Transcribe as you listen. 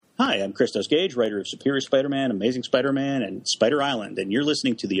Hi, I'm Christos Gage, writer of Superior Spider-Man, Amazing Spider-Man, and Spider Island, and you're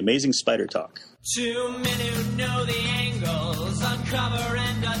listening to The Amazing Spider Talk. 2 men who know the angles, uncover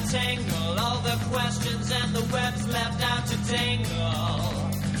and untangle all the questions and the webs left out to tangle.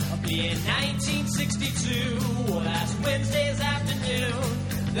 In 1962, last Wednesday's afternoon,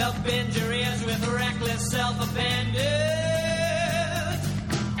 they'll bend your ears with reckless self-abandon.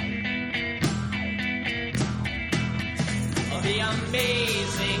 The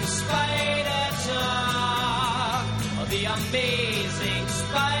Amazing Spider Talk. The Amazing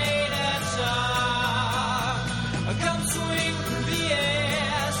Spider Talk. Come swing through the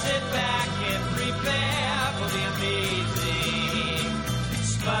air, sit back and prepare for the Amazing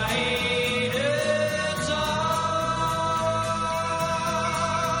Spider Talk.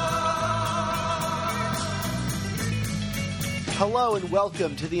 Hello and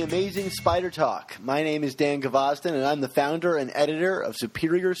welcome to the Amazing Spider Talk. My name is Dan Gvozden, and I'm the founder and editor of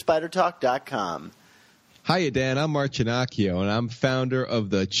SuperiorSpiderTalk.com. Hiya, Dan. I'm Mark Ginocchio, and I'm founder of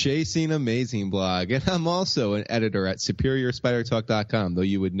the Chasing Amazing blog, and I'm also an editor at SuperiorSpiderTalk.com, though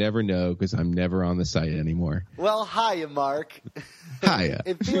you would never know because I'm never on the site anymore. Well, hiya, Mark. Hiya.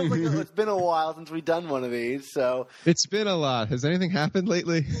 It feels like it's been a while since we've done one of these, so... It's been a lot. Has anything happened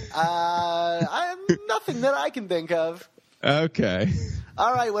lately? Nothing that I can think of. Okay.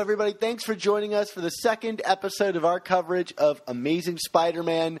 All right, well, everybody, thanks for joining us for the second episode of our coverage of Amazing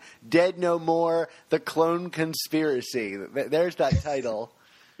Spider-Man, Dead No More, The Clone Conspiracy. There's that title.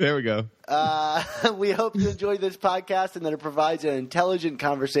 There we go. We hope you enjoy this podcast and that it provides an intelligent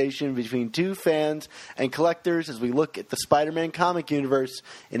conversation between two fans and collectors as we look at the Spider-Man comic universe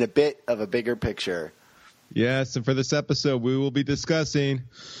in a bit of a bigger picture. Yes, and for this episode, we will be discussing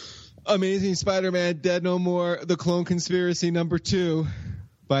Amazing Spider-Man, Dead No More, The Clone Conspiracy #2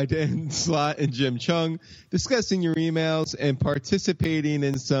 by Dan Slott and Jim Chung, discussing your emails and participating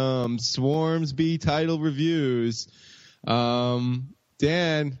in some Swarmsby title reviews. Dan,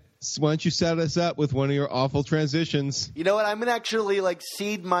 why don't you set us up with one of your awful transitions? You know what? I'm going to actually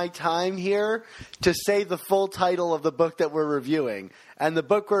cede my time here to say the full title of the book that we're reviewing. And the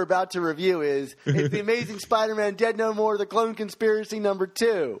book we're about to review is The Amazing Spider-Man, Dead No More, The Clone Conspiracy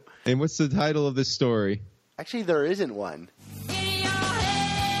 #2. And what's the title of this story? Actually, there isn't one.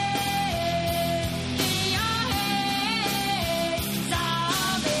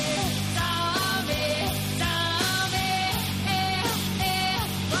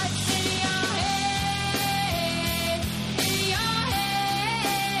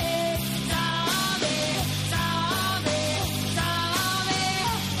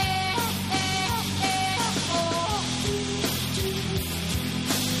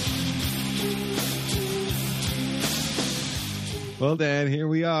 Well, Dan, here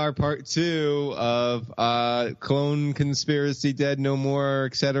we are, part 2 of Clone Conspiracy, Dead No More,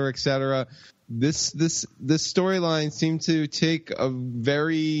 et cetera, et cetera. This storyline seemed to take a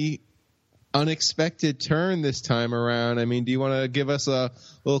very unexpected turn this time around. I mean, do you want to give us a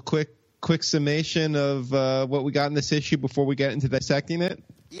little quick summation of what we got in this issue before we get into dissecting it?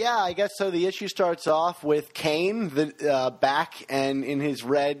 Yeah, I guess so. The issue starts off with Kane back and in his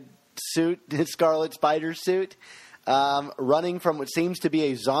red suit, his Scarlet Spider suit. Running from what seems to be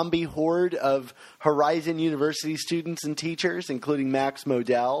a zombie horde of Horizon University students and teachers, including Max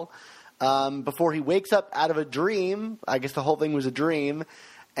Modell, before he wakes up out of a dream. I guess the whole thing was a dream,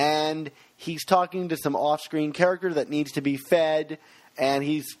 and he's talking to some off-screen character that needs to be fed, and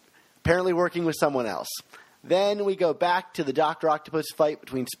he's apparently working with someone else. Then we go back to the Dr. Octopus fight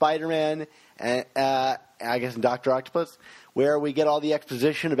between Spider-Man and, I guess, Dr. Octopus, where we get all the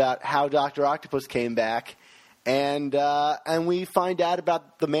exposition about how Dr. Octopus came back. And we find out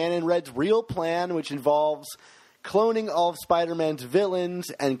about the Man in Red's real plan, which involves cloning all of Spider-Man's villains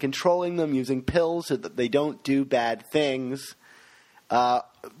and controlling them using pills so that they don't do bad things. And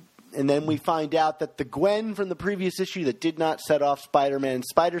then we find out that the Gwen from the previous issue that did not set off Spider-Man's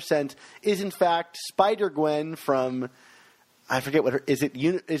Spider Sense is in fact Spider-Gwen from, I forget what her, is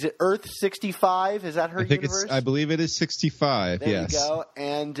it Earth 65? Is that her universe? I believe it is 65, there yes. There you go.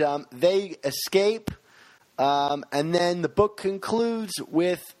 And they escape. And then the book concludes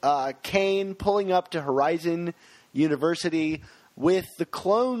with Kane pulling up to Horizon University with the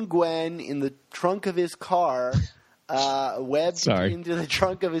clone Gwen in the trunk of his car, webbed into the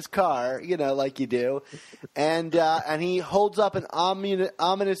trunk of his car, like you do. And he holds up an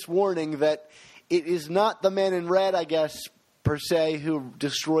ominous warning that it is not the Man in Red, I guess, per se, who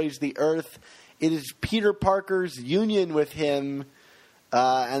destroys the Earth. It is Peter Parker's union with him.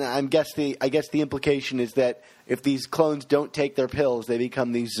 And I guess the implication is that if these clones don't take their pills, they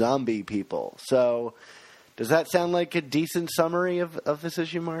become these zombie people. So Does that sound like a decent summary of this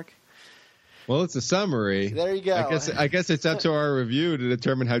issue, Mark? Well, it's a summary. There you go. I guess it's up to our review to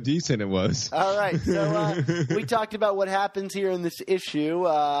determine how decent it was. All right. So we talked about what happens here in this issue.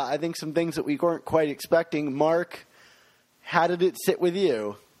 I think some things that we weren't quite expecting. Mark, how did it sit with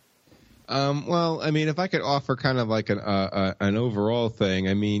you? Well, I mean, if I could offer kind of like an overall thing,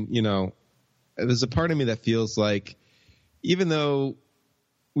 I mean, you know, there's a part of me that feels like even though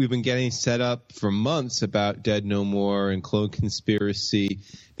we've been getting set up for months about Dead No More and Clone Conspiracy,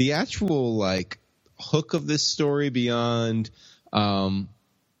 the actual like hook of this story beyond the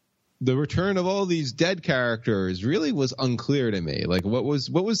return of all these dead characters really was unclear to me. Like what was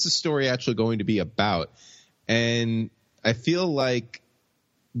the story actually going to be about? And I feel like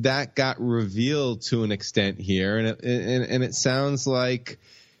that got revealed to an extent here, and it sounds like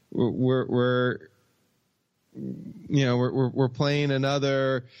we're playing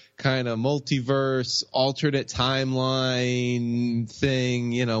another kind of multiverse, alternate timeline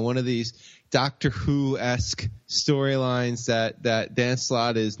thing. You know, one of these Doctor Who-esque storylines that Dan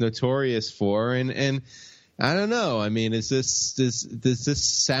Slott is notorious for, and I don't know. I mean, does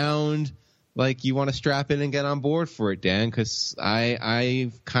this sound like you want to strap in and get on board for it, Dan? Because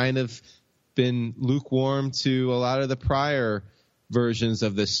I've kind of been lukewarm to a lot of the prior versions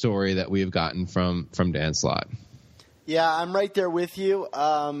of this story that we have gotten from Dan Slott. Yeah, I'm right there with you.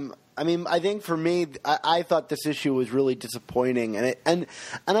 I mean, I think for me, I thought this issue was really disappointing, and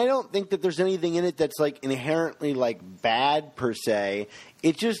I don't think that there's anything in it that's like inherently like bad per se.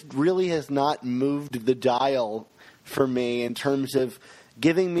 It just really has not moved the dial for me in terms of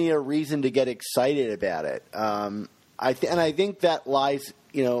giving me a reason to get excited about it. I think that lies,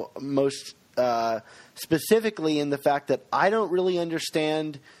 you know, most specifically in the fact that I don't really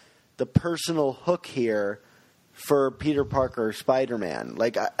understand the personal hook here for Peter Parker Spider-Man.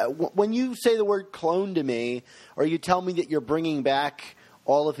 Like, when you say the word clone to me, or you tell me that you're bringing back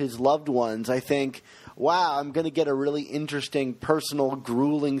all of his loved ones, I think, wow, I'm going to get a really interesting, personal,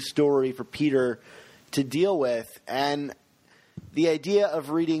 grueling story for Peter to deal with. And the idea of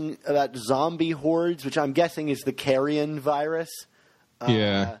reading about zombie hordes, which I'm guessing is the carrion virus.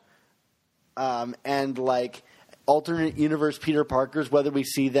 Yeah. And like alternate universe Peter Parkers, whether we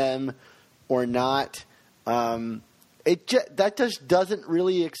see them or not, that just doesn't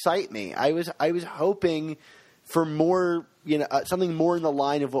really excite me. I was hoping for more, you know, something more in the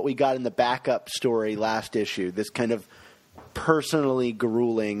line of what we got in the backup story last issue. This kind of personally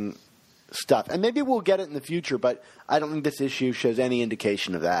grueling stuff, and maybe we'll get it in the future, but I don't think this issue shows any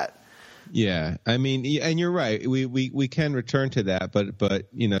indication of that. Yeah, I mean, and you're right. We can return to that, but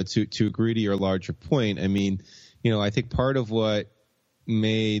you know, to agree to your larger point, I mean, you know, I think part of what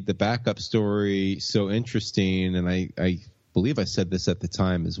made the backup story so interesting, and I believe I said this at the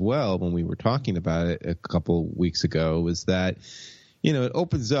time as well when we were talking about it a couple weeks ago, was that, you know, it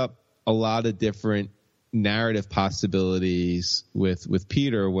opens up a lot of different narrative possibilities with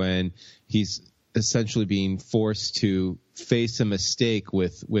Peter when he's essentially being forced to face a mistake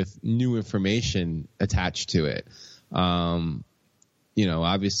with new information attached to it. You know,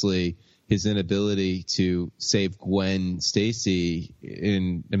 obviously his inability to save Gwen Stacy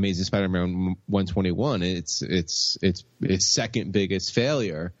in Amazing Spider-Man 121, it's its second biggest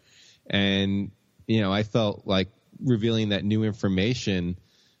failure. And, you know, I felt like revealing that new information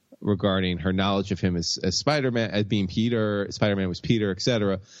regarding her knowledge of him as Spider-Man, as being Peter, Spider-Man was Peter,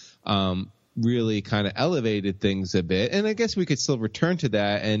 etc., really kind of elevated things a bit. And I guess we could still return to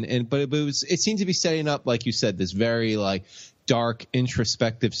that. But it seemed to be setting up, like you said, this very like dark,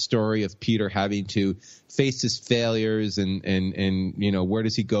 introspective story of Peter having to face his failures and you know, where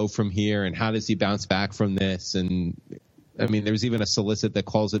does he go from here and how does he bounce back from this? And I mean, there's even a solicit that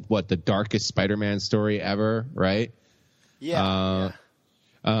calls it the darkest Spider-Man story ever, right? Yeah.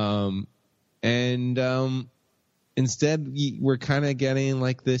 Instead we're kind of getting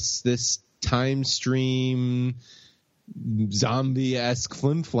like this time stream zombie-esque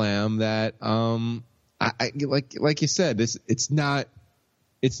flim-flam that I like you said, it's not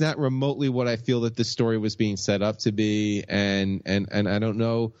remotely what I feel that this story was being set up to be, and I don't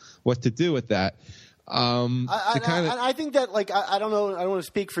know what to do with that. I think that, like, I don't know, I don't want to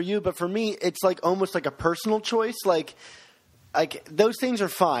speak for you, but for me it's like almost like a personal choice. Like those things are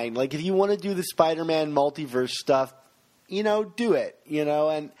fine. Like, if you want to do the Spider-Man multiverse stuff, you know, do it, you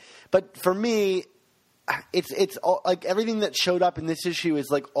know. But for me, it's all, like, everything that showed up in this issue is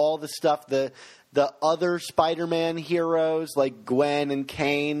like all the stuff, the other Spider-Man heroes like Gwen and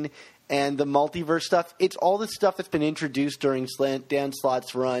Kane and the multiverse stuff. It's all the stuff that's been introduced during Dan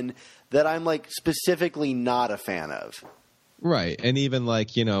Slott's run that I'm like specifically not a fan of. Right. And even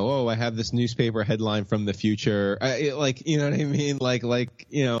like, I have this newspaper headline from the future. Like, you know what I mean? Like,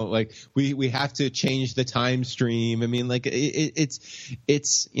 we have to change the time stream. I mean, like it's,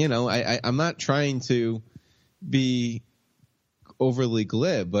 I'm not trying to be overly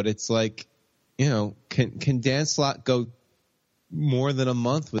glib, but it's like, can Dan Slott go more than a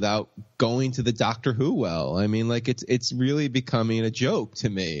month without going to the Doctor Who well? I mean, like it's really becoming a joke to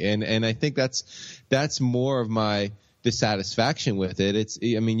me. And I think that's more of my dissatisfaction with it.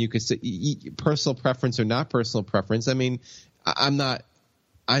 You could say personal preference or not personal preference. I mean, I'm not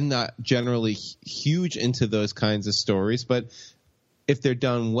generally huge into those kinds of stories, but if they're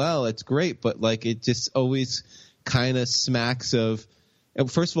done well, it's great. But like, it just always kind of smacks of,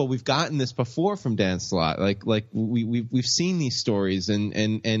 first of all, we've gotten this before from Dan Slott. Like we've seen these stories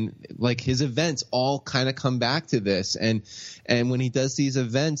and like his events all kind of come back to this. And when he does these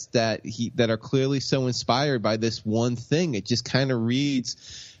events that are clearly so inspired by this one thing, it just kind of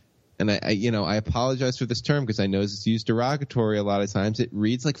reads. And I apologize for this term because I know it's used derogatory a lot of times. It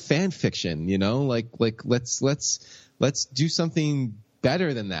reads like fan fiction, like let's do something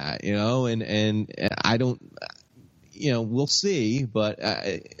better than that, and I don't. We'll see. But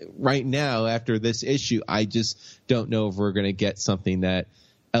right now, after this issue, I just don't know if we're going to get something that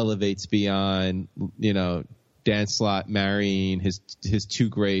elevates beyond, Dan Slott marrying his two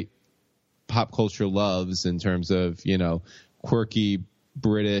great pop culture loves in terms of, quirky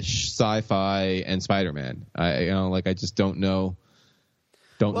British sci-fi and Spider-Man. I just don't know.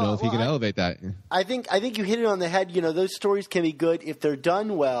 Don't know if he can elevate that. I think you hit it on the head. Those stories can be good if they're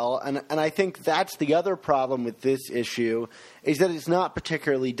done well, and I think that's the other problem with this issue is that it's not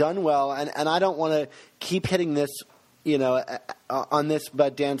particularly done well, and I don't want to keep hitting this, on this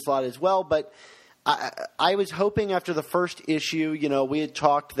about Dan Slott as well, but I was hoping after the first issue, we had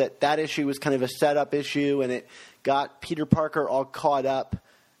talked that issue was kind of a setup issue, and it got Peter Parker all caught up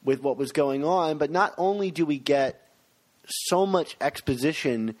with what was going on, but not only do we get so much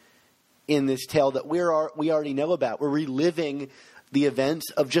exposition in this tale that we already know about. We're reliving the events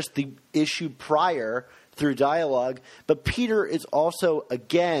of just the issue prior through dialogue. But Peter is also,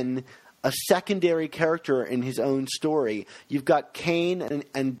 again, a secondary character in his own story. You've got Kane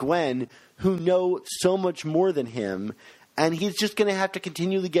and Gwen who know so much more than him, and he's just going to have to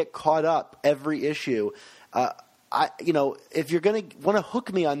continually get caught up every issue. If you're going to want to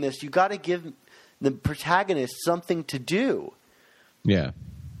hook me on this, you got to give the protagonist something to do. Yeah.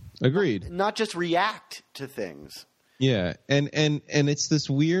 Agreed. Not just react to things. Yeah. And it's this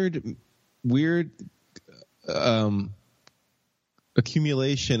weird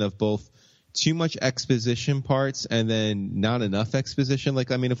accumulation of both too much exposition parts and then not enough exposition.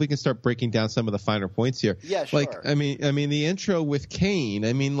 Like, I mean, if we can start breaking down some of the finer points here. Yeah, sure. Like, I mean, the intro with Kane,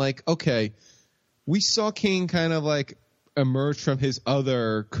 okay, we saw Kane kind of like emerged from his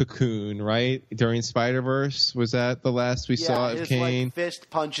other cocoon, right? During Spider-Verse, was that the last we saw of Kane? Like fist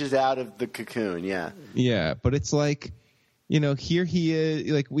punches out of the cocoon, yeah. Yeah, but it's like, here he is.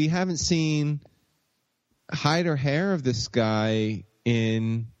 Like, we haven't seen hide or hair of this guy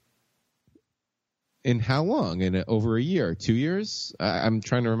in how long? In over a year, 2 years? I'm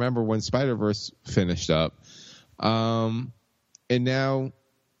trying to remember when Spider-Verse finished up. And now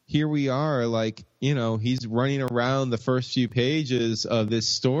here we are, like, he's running around the first few pages of this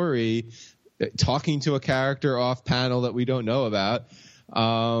story, talking to a character off panel that we don't know about.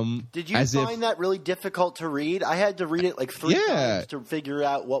 Did you find that really difficult to read? I had to read it like 3 times to figure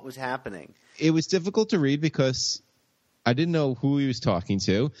out what was happening. It was difficult to read because I didn't know who he was talking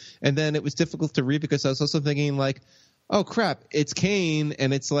to. And then it was difficult to read because I was also thinking, like, oh, crap, it's Kane.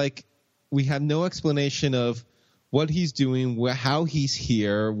 And it's like we have no explanation of what he's doing, how he's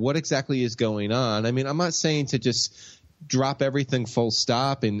here, what exactly is going on. I mean, I'm not saying to just drop everything full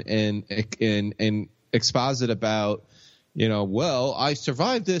stop and exposit about, well, I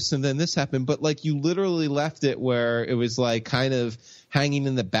survived this and then this happened. But like you literally left it where it was like kind of hanging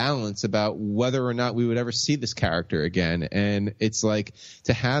in the balance about whether or not we would ever see this character again. And it's like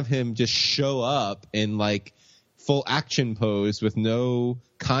to have him just show up in like full action pose with no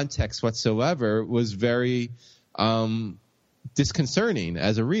context whatsoever was very disconcerting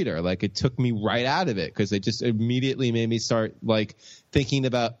as a reader. Like, it took me right out of it because it just immediately made me start like thinking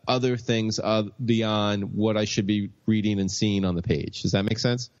about other things beyond what I should be reading and seeing on the page. Does that make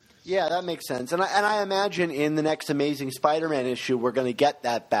sense? Yeah, that makes sense. And I imagine in the next Amazing Spider-Man issue, we're going to get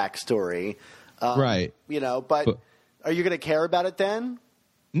that backstory. Right. But are you going to care about it then?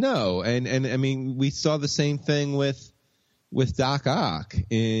 No. And I mean, we saw the same thing with Doc Ock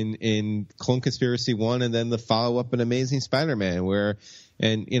in Clone Conspiracy 1 and then the follow-up in Amazing Spider-Man where,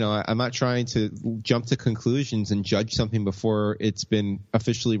 And, I'm not trying to jump to conclusions and judge something before it's been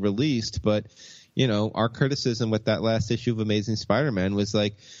officially released, but, our criticism with that last issue of Amazing Spider-Man was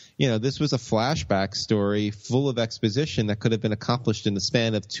like, this was a flashback story full of exposition that could have been accomplished in the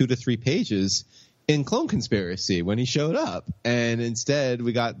span of 2 to 3 pages in Clone Conspiracy when he showed up. And instead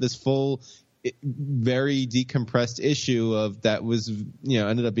we got this full, very decompressed issue of that was,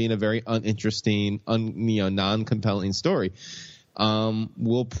 ended up being a very uninteresting, non-compelling story.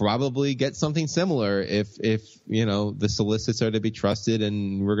 We'll probably get something similar if the solicits are to be trusted,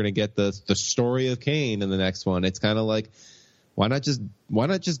 and we're going to get the story of Kane in the next one. It's kind of like, why not just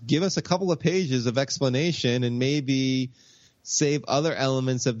give us a couple of pages of explanation and maybe save other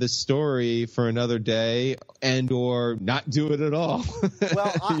elements of this story for another day, and or not do it at all.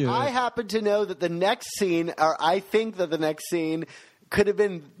 Well, I happen to know that the next scene, or I think that the next scene, could have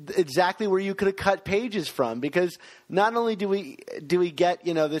been exactly where you could have cut pages from, because not only do we get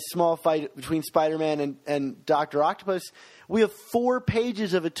this small fight between Spider-Man and Dr. Octopus, we have 4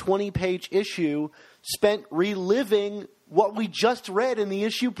 pages of a 20-page issue spent reliving what we just read in the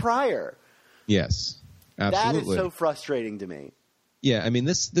issue prior. Yes, absolutely. That is so frustrating to me. Yeah, I mean,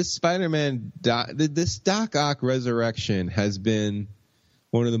 this Spider-Man, this Doc Ock resurrection has been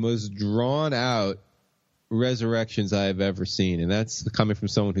one of the most drawn out resurrections I have ever seen, and that's coming from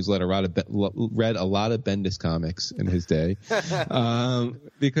someone who's read a lot of Bendis comics in his day,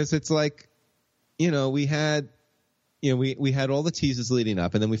 because it's like, we had all the teases leading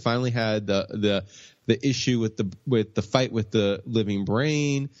up, and then we finally had the issue with the fight with the living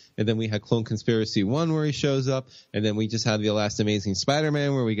brain, and then we had Clone Conspiracy 1 where he shows up, and then we just had the last Amazing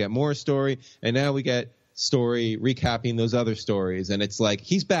Spider-Man where we get more story, and now we get story recapping those other stories, and it's like,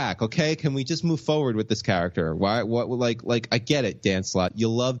 he's back. Okay, can we just move forward with this character? Why? What? Like I get it, Dan Slott. You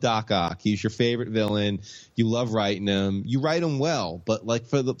love Doc Ock. He's your favorite villain. You love writing him. You write him well, but like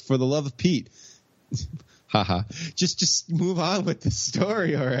for the love of Pete, haha, just move on with the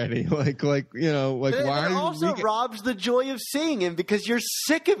story already. Like why? It also robs the joy of seeing him because you're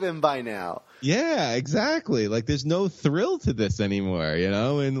sick of him by now. Yeah, exactly. Like there's no thrill to this anymore,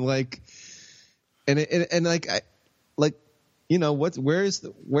 and like. Where's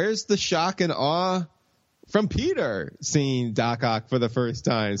the shock and awe from Peter seeing Doc Ock for the first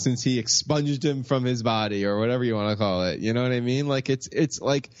time since he expunged him from his body, or whatever you want to call it? You know what I mean? Like it's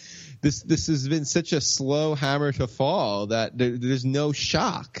like this has been such a slow hammer to fall that there's no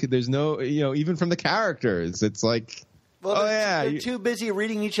shock. There's no, even from the characters, it's like, they're too busy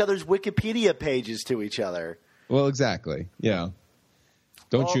reading each other's Wikipedia pages to each other. Well, exactly. Yeah.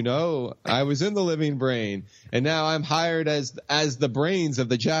 Don't you know? I was in the living brain, and now I'm hired as the brains of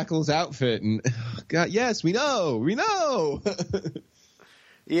the Jackal's outfit. And God, yes, we know.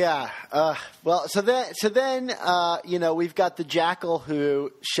 Yeah. So then, we've got the Jackal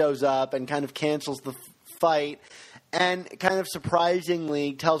who shows up and kind of cancels the fight, and kind of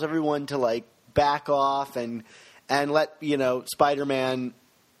surprisingly tells everyone to like back off and let Spider-Man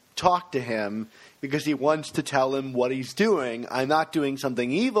talk to him, because he wants to tell him what he's doing. I'm not doing something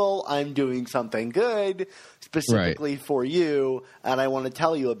evil. I'm doing something good specifically for you, and I want to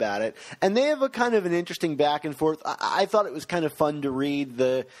tell you about it. And they have a kind of an interesting back and forth. I thought it was kind of fun to read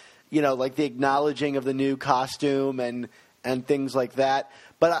the acknowledging of the new costume and things like that.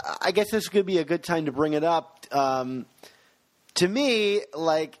 But I guess this could be a good time to bring it up. To me,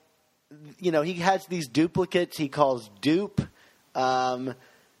 he has these duplicates he calls dupe.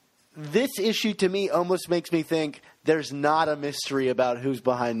 This issue to me almost makes me think there's not a mystery about who's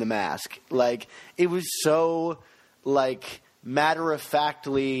behind the mask. Like, it was so,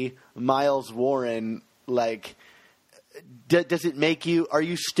 matter-of-factly Miles Warren, does it make you – are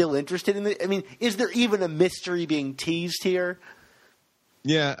you still interested in it? I mean, is there even a mystery being teased here?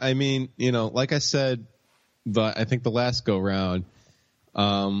 Yeah, I mean, like I said, I think the last go-round,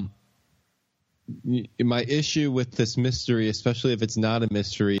 my issue with this mystery, especially if it's not a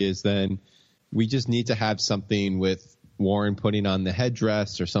mystery, is then we just need to have something with Warren putting on the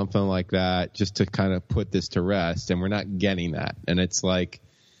headdress or something like that just to kind of put this to rest, and we're not getting that. And it's like,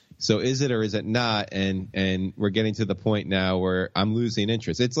 so is it or is it not? And we're getting to the point now where I'm losing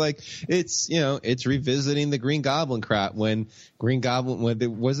interest. It's like it's revisiting the Green Goblin crap when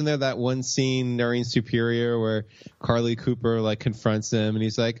wasn't there that one scene during Superior where Carly Cooper confronts him and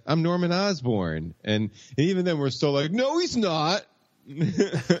he's like, I'm Norman Osborn, and even then we're still like, no, he's not. He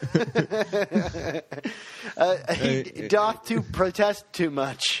doth to protest too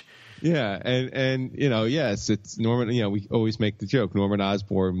much. Yeah, and yes, it's Norman. We always make the joke Norman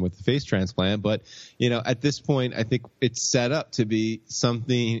Osborn with the face transplant, but at this point, I think it's set up to be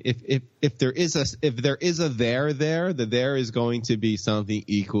something. If there is a there, the there is going to be something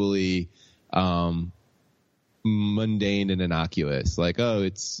equally mundane and innocuous, like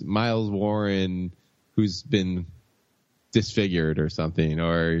it's Miles Warren who's been disfigured or something,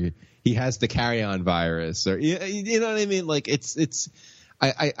 or he has the carry-on virus, or you know what I mean? Like it's.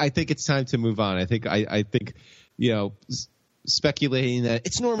 I think it's time to move on. I think speculating that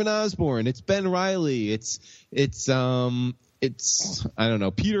it's Norman Osborn, it's Ben Reilly, it's I don't know,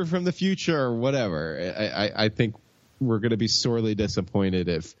 Peter from the future or whatever. I think we're going to be sorely disappointed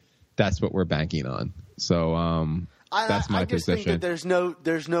if that's what we're banking on. So that's my position. I just think that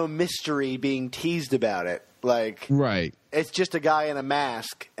there's no mystery being teased about it. Like, right, it's just a guy in a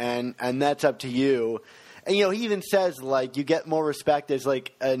mask, and that's up to you. And, he even says, like, you get more respect as,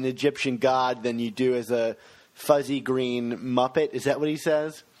 like, an Egyptian god than you do as a fuzzy green Muppet. Is that what he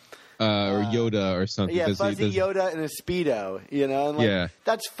says? Or Yoda or something. Yeah, fuzzy Yoda in a Speedo, And, like, yeah.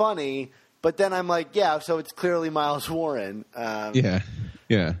 That's funny. But then I'm like, yeah, so it's clearly Miles Warren. Yeah.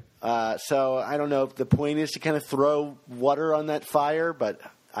 So I don't know if the point is to kind of throw water on that fire, but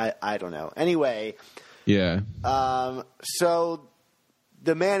I don't know. Anyway. Yeah. So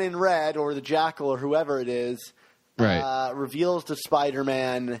the man in red, or the Jackal, or whoever it is, right, reveals to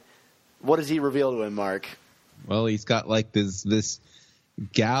Spider-Man. What does he reveal to him, Mark? Well, he's got like this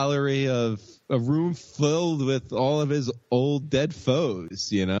gallery of a room filled with all of his old dead foes.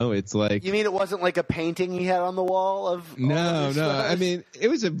 It's like, you mean it wasn't like a painting he had on the wall of? No. I mean, it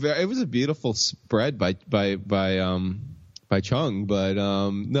was a beautiful spread by Chung, but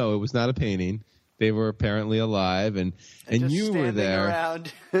no, it was not a painting. They were apparently alive, and you were there,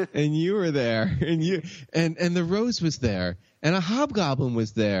 and you were there, and the Rose was there, and a Hobgoblin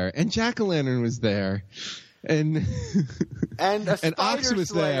was there, and Jack-o'-lantern was there, and a Spider Ox was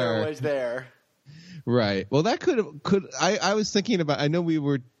Slayer was there. Right. Well, that could I was thinking about. I know we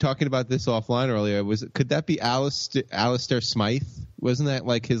were talking about this offline earlier. Could that be Alistair Smythe? Wasn't that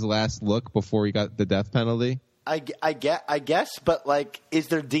like his last look before he got the death penalty? I guess, but like, is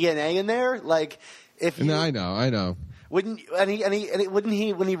there DNA in there? Like, if you, no, I know. Wouldn't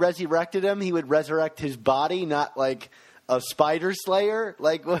he when he resurrected him, he would resurrect his body, not like a Spider Slayer?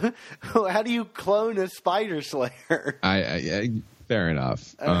 Like, how do you clone a Spider Slayer? I fair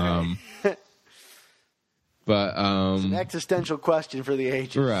enough. Okay. But it's an existential question for the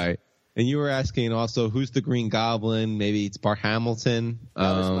ages, right? And you were asking also, who's the Green Goblin? Maybe it's Bart Hamilton.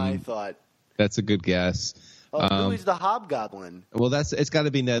 That was my thought. That's a good guess. Who is the Hobgoblin? Well, it's got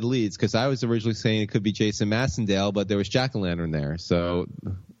to be Ned Leeds, because I was originally saying it could be Jason Massendale, but there was Jack-o'-lantern there, so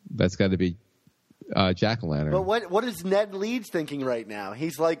that's got to be Jack-o'-lantern. But what is Ned Leeds thinking right now?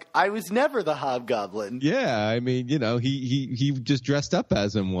 He's like, I was never the Hobgoblin. Yeah, I mean, he just dressed up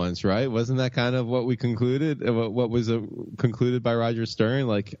as him once, right? Wasn't that kind of what we concluded? What was concluded by Roger Stern?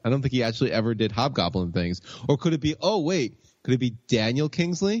 Like, I don't think he actually ever did Hobgoblin things. Or could it be? Oh, wait. Could it be Daniel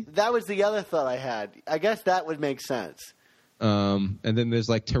Kingsley? That was the other thought I had. I guess that would make sense. And then there's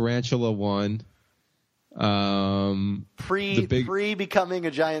like Tarantula 1. Pre becoming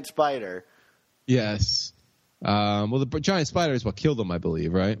a giant spider. Yes. Well, the giant spider is what killed him, I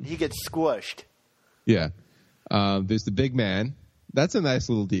believe, right? He gets squished. Yeah. There's the big man. That's a nice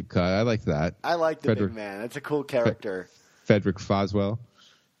little deep cut. I like that. I like the big man. That's a cool character. Frederick Foswell.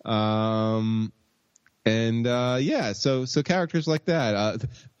 So characters like that.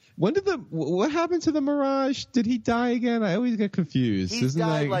 What happened to the Mirage? Did he die again? I always get confused. He's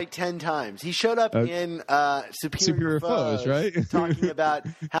died like 10 times. He showed up in Superior Foes, right? talking about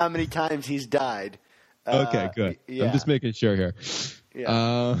how many times he's died. Okay, good. Yeah. I'm just making sure here.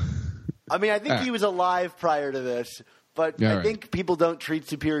 Yeah. I mean, I think he was alive prior to this, but I think people don't treat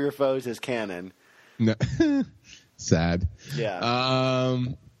Superior Foes as canon. No. Sad. Yeah.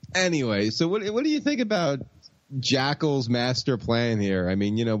 Anyway, so what do you think about Jackal's master plan here? I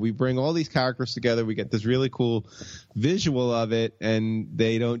mean, we bring all these characters together. We get this really cool visual of it, and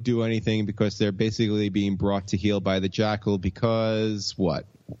they don't do anything because they're basically being brought to heel by the Jackal because what?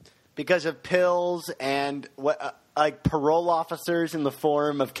 Because of pills and like parole officers in the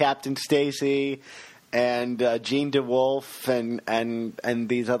form of Captain Stacy and Jean DeWolf and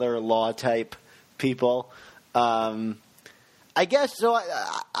these other law type people. I guess so.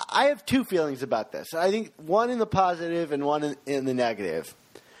 I have two feelings about this. I think one in the positive and one in the negative.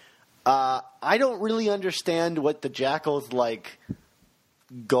 I don't really understand what the Jackal's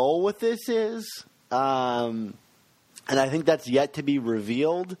goal with this is, and I think that's yet to be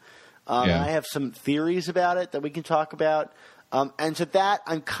revealed. I have some theories about it that we can talk about. And so that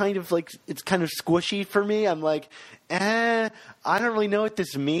I'm kind of like, it's kind of squishy for me. I'm like, I don't really know what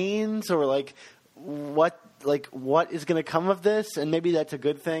this means, or like what is going to come of this, and maybe that's a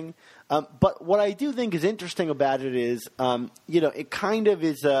good thing. But what I do think is interesting about it is, it kind of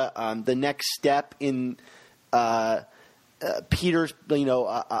is the next step in Peter's,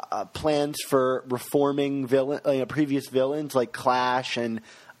 plans for reforming previous villains like Clash and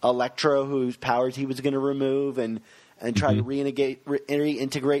Electro, whose powers he was going to remove and try to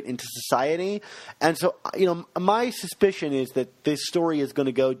reintegrate into society. And so, my suspicion is that this story is going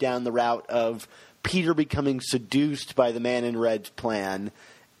to go down the route of Peter becoming seduced by the Man in Red's plan,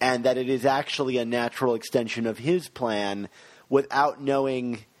 and that it is actually a natural extension of his plan without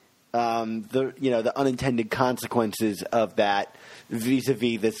knowing the unintended consequences of that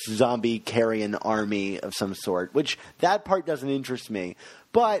vis-a-vis this zombie carrion army of some sort, which that part doesn't interest me.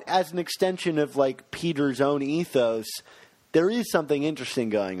 But as an extension of like Peter's own ethos, there is something interesting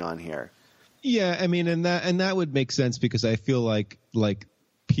going on here. Yeah, I mean, and that would make sense, because I feel like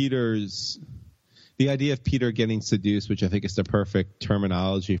the idea of Peter getting seduced, which I think is the perfect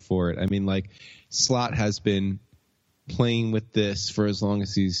terminology for it. I mean, like, Slott has been playing with this for as long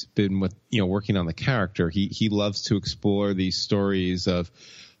as he's been working on the character. He loves to explore these stories of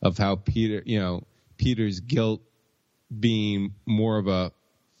how Peter's guilt being more of a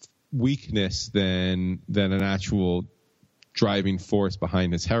weakness than an actual driving force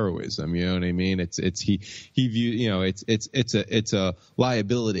behind his heroism. You know what I mean? It's a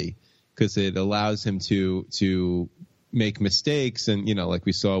liability, because it allows him to make mistakes, and like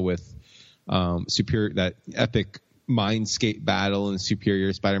we saw with Superior, that epic Mindscape battle in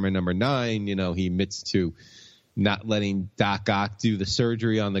Superior Spider-Man #9. He admits to not letting Doc Ock do the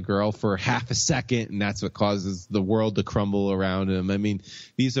surgery on the girl for half a second, and that's what causes the world to crumble around him. I mean,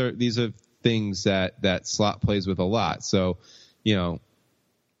 these are things that Slott plays with a lot. So,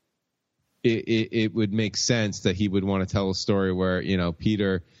 it would make sense that he would want to tell a story where,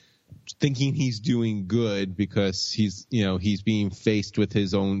 Peter, thinking he's doing good because he's being faced with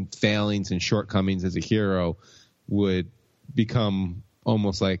his own failings and shortcomings as a hero, would become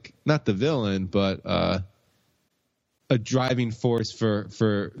almost like not the villain, but a driving force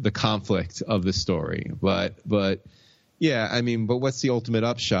for the conflict of the story. But yeah, I mean, but what's the ultimate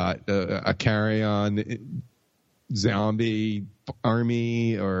upshot? A carry-on zombie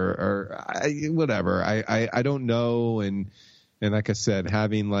army or whatever. I don't know. And like I said,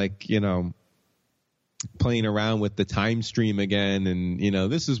 having playing around with the time stream again, and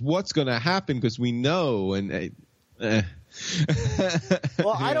this is what's going to happen because we know. And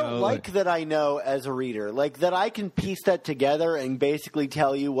well, I don't like that I know as a reader, like that I can piece that together and basically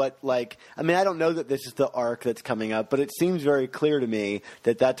tell you what, I mean, I don't know that this is the arc that's coming up, but it seems very clear to me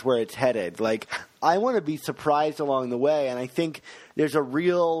that that's where it's headed. Like, I want to be surprised along the way, and I think there's a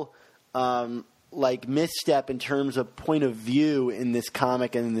real, misstep in terms of point of view in this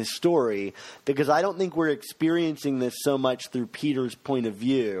comic and in this story, because I don't think we're experiencing this so much through Peter's point of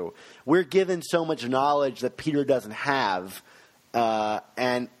view. We're given so much knowledge that Peter doesn't have,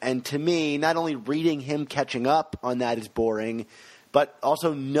 and to me, not only reading him catching up on that is boring, but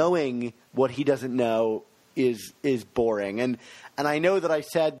also knowing what he doesn't know is boring. And I know that I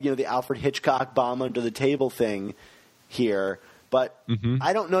said, the Alfred Hitchcock bomb under the table thing here, but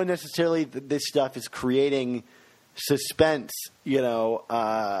I don't know necessarily that this stuff is creating suspense,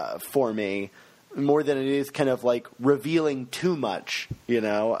 for me, more than it is kind of like revealing too much,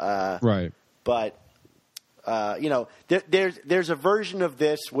 Right. But, there's a version of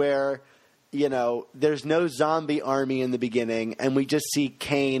this where, there's no zombie army in the beginning, and we just see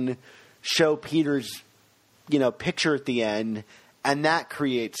Kane show Peter's, picture at the end, and that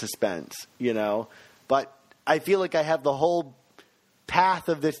creates suspense, But I feel like I have the whole path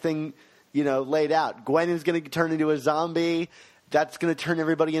of this thing, laid out. Gwen is going to turn into a zombie. That's going to turn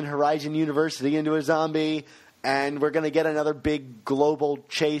everybody in Horizon University into a zombie, and we're going to get another big global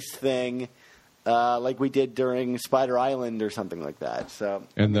chase thing, like we did during Spider Island or something like that. So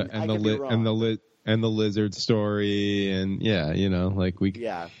the lizard story, and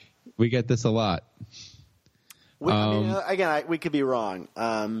we get this a lot. We could be wrong.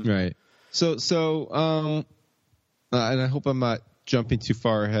 Right. So, and I hope I'm not jumping too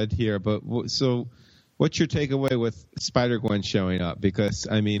far ahead here, but so what's your takeaway with Spider-Gwen showing up? Because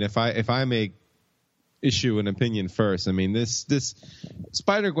I mean, if I may issue an opinion first, I mean this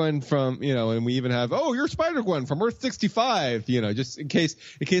Spider-Gwen from and we even have you're Spider-Gwen from Earth 65, just in case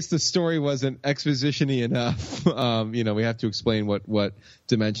the story wasn't exposition-y enough, we have to explain what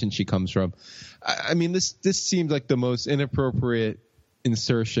dimension she comes from. I mean this seemed like the most inappropriate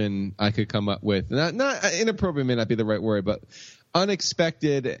insertion I could come up with. Not inappropriate may not be the right word, but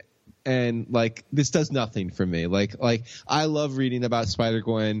unexpected, and like this does nothing for me. Like I love reading about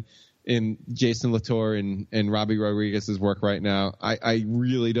Spider-Gwen in Jason Latour and Robbie Rodriguez's work right now. I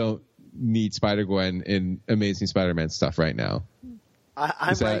really don't need Spider-Gwen in Amazing Spider-Man stuff right now.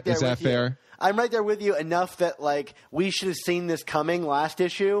 I'm right there is that with you. fair? I'm right there with you enough that like we should have seen this coming last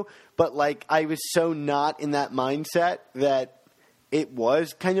issue, but like I was so not in that mindset that it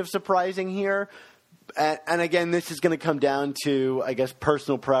was kind of surprising here. And again, this is going to come down to, I guess,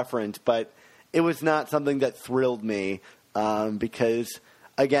 personal preference, but it was not something that thrilled me because,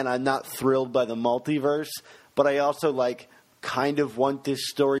 again, I'm not thrilled by the multiverse, but I also like kind of want this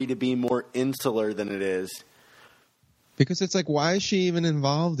story to be more insular than it is. Because it's like, why is she even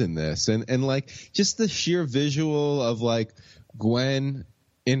involved in this? And like, just the sheer visual of like Gwen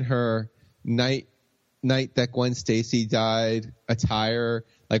in her night that Gwen Stacy died attire,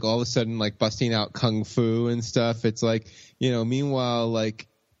 like all of a sudden like busting out kung fu and stuff. It's like, meanwhile, like,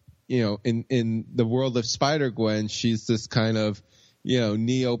 in the world of Spider-Gwen, she's this kind of,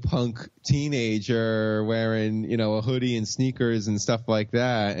 neo-punk teenager wearing, a hoodie and sneakers and stuff like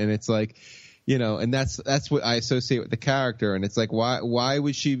that. And it's like, and that's what I associate with the character. And it's like, why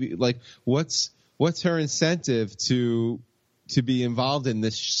would she be like, what's her incentive to be involved in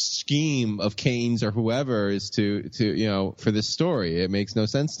this scheme of Kane's or whoever is to for this story? It makes no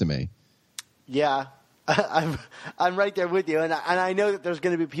sense to me. Yeah, I'm right there with you. And I know that there's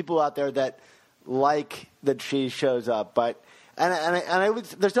going to be people out there that like that she shows up, but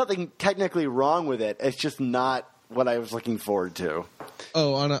there's nothing technically wrong with it. It's just not what I was looking forward to.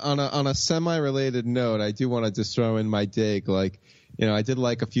 Oh, on a semi-related note, I do want to just throw in my dig. Like, I did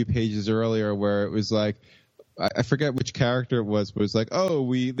like a few pages earlier where it was like, I forget which character it was, but it was like,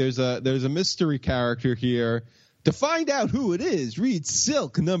 oh, there's a mystery character here. To find out who it is, read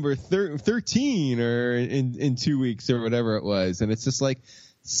Silk number 13 or in 2 weeks or whatever it was. And it's just like,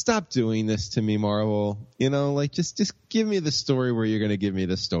 stop doing this to me, Marvel. Like just give me the story where you're going to give me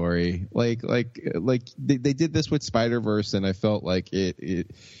the story. Like they did this with Spider-Verse, and I felt like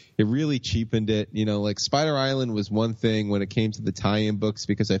it really cheapened it. Like Spider Island was one thing when it came to the tie-in books,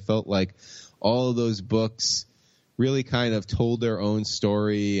 because I felt like all of those books really kind of told their own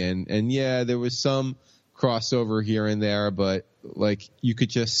story, and yeah, there was some crossover here and there, but like you could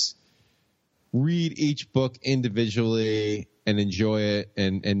just read each book individually and enjoy it,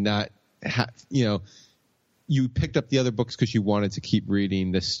 and not you picked up the other books because you wanted to keep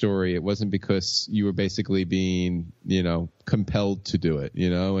reading this story. It wasn't because you were basically being compelled to do it.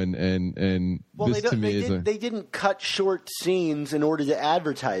 And well, this to me they didn't cut short scenes in order to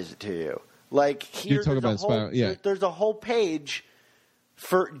advertise it to you. Like here, there's a whole page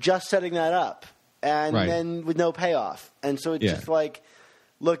for just setting that up, and then with no payoff. And so it's just like,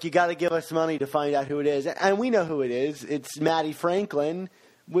 look, you got to give us money to find out who it is. And we know who it is. It's Maddie Franklin,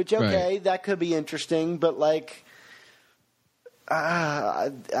 which, okay, that could be interesting. But, like,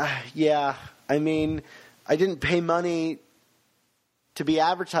 yeah. I mean, I didn't pay money to be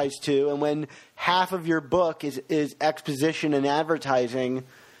advertised to. And when half of your book is exposition and advertising,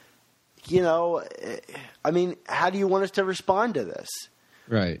 I mean, how do you want us to respond to this?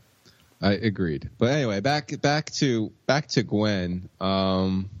 Right. I agreed. But anyway, back to Gwen,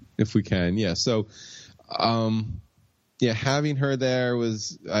 if we can. Yeah. So, having her there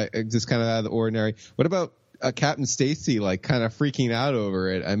was just kind of out of the ordinary. What about Captain Stacy, like kind of freaking out over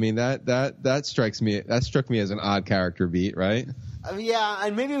it? I mean, that struck me as an odd character beat, right? I mean, yeah,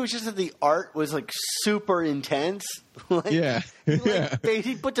 and maybe it was just that the art was like super intense.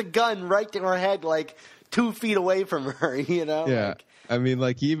 He puts a gun right to her head, like 2 feet away from her. Yeah. Like, I mean,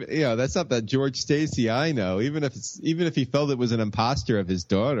 like, even that's not that George Stacy I know. Even if he felt it was an imposter of his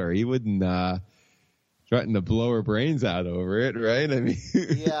daughter, he wouldn't threaten to blow her brains out over it, right? I mean,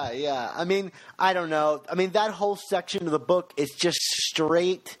 yeah. I mean, I don't know. I mean, that whole section of the book is just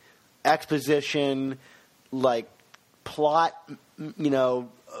straight exposition, like plot,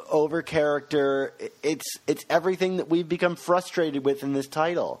 over character. It's everything that we've become frustrated with in this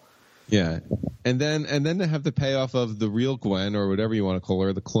title. Yeah, and then to have the payoff of the real Gwen, or whatever you want to call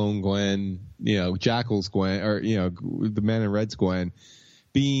her, the clone Gwen, Jackal's Gwen, or the Man in Red's Gwen,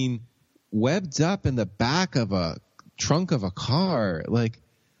 being webbed up in the back of a trunk of a car. Like,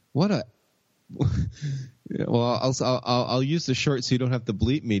 what a well, I'll use the short so you don't have to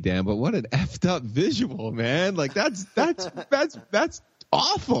bleep me, Dan. But what an effed up visual, man! Like that's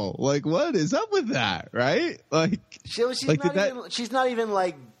awful. Like, what is up with that, right? Like, she's not even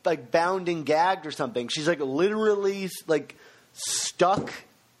like bound and gagged or something. She's like literally like stuck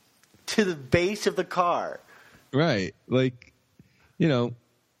to the base of the car. Right. Like,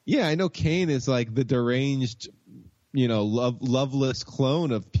 I know Kane is like the deranged, loveless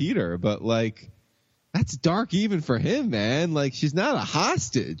clone of Peter, but like that's dark even for him, man. Like she's not a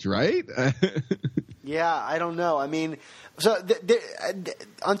hostage, right? Yeah, I don't know. I mean, so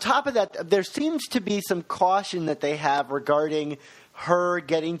on top of that, there seems to be some caution that they have regarding her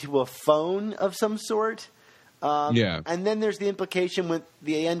getting to a phone of some sort. And then there's the implication with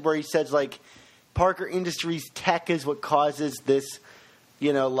the end where he says, like, Parker Industries tech is what causes this,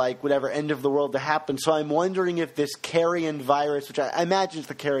 whatever end of the world to happen. So I'm wondering if this carrion virus, which I imagine is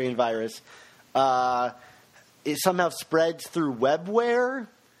the carrion virus, it somehow spreads through webware.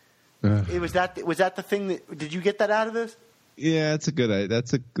 Was that the thing that? Did you get that out of this? Yeah, that's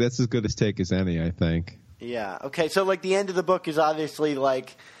as good a take as any, I think. Yeah. Okay. So like the end of the book is obviously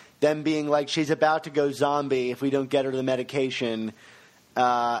like them being like she's about to go zombie if we don't get her the medication,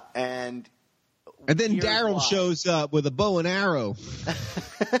 and then Daryl shows up with a bow and arrow.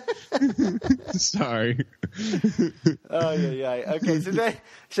 Sorry. Oh yeah. Okay.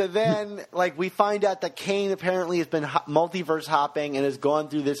 So then, like we find out that Kane apparently has been multiverse hopping and has gone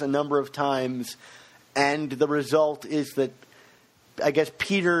through this a number of times, and the result is that I guess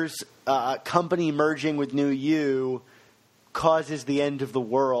Peter's company merging with New You causes the end of the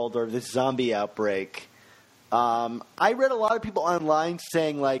world or this zombie outbreak. I read a lot of people online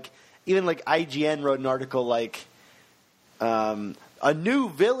saying like. Even like IGN wrote an article like a new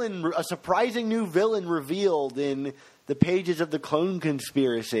villain, a surprising new villain revealed in the pages of the Clone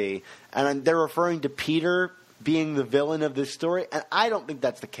Conspiracy, and they're referring to Peter being the villain of this story. And I don't think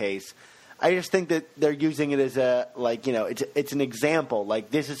that's the case. I just think that they're using it as a it's an example. Like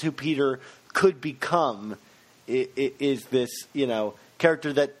this is who Peter could become. It is this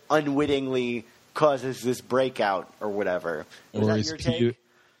character that unwittingly causes this breakout or whatever. Is that your take?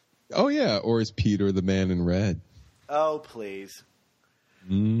 Oh, yeah. Or is Peter the man in red? Oh, please.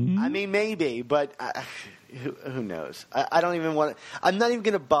 Mm-hmm. I mean, maybe, but who knows? I don't even want to. I'm not even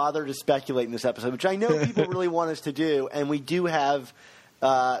going to bother to speculate in this episode, which I know people really want us to do, and we do have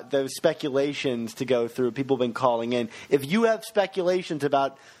those speculations to go through. People have been calling in. If you have speculations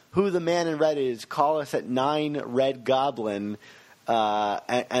about who the man in red is, call us at 9RedGoblin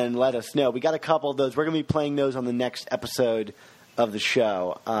and let us know. We got a couple of those. We're going to be playing those on the next episode of the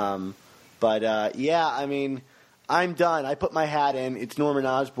show. Yeah, I mean, I'm done. I put my hat in. It's Norman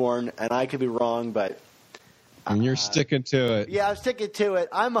Osborn, and I could be wrong, but... And you're sticking to it. Yeah, I'm sticking to it.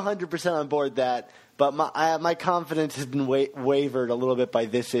 I'm 100% on board that, but my confidence has been wavered a little bit by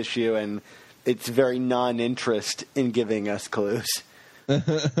this issue, and it's very non-interest in giving us clues. All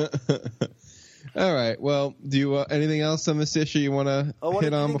right. Well, do you anything else on this issue you want to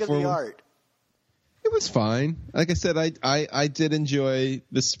hit on before? Of the art? It was fine. Like I said, I did enjoy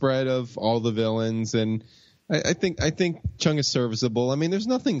the spread of all the villains, and I think Chung is serviceable. I mean, there's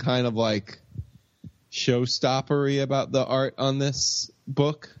nothing kind of like showstoppery about the art on this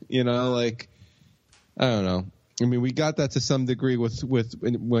book. Like I don't know. I mean, we got that to some degree for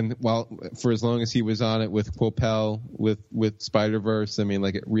as long as he was on it with Coipel with Spider-Verse. I mean,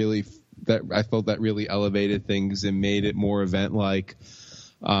 like it really I felt that really elevated things and made it more event-like.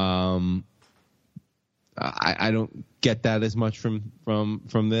 I don't get that as much from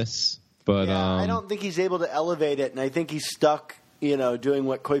this, but yeah, I don't think he's able to elevate it, and I think he's stuck, doing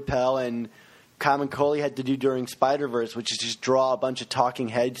what Coipel and Kamen had to do during Spider-Verse, which is just draw a bunch of talking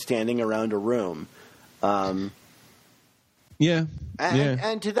heads standing around a room. Yeah.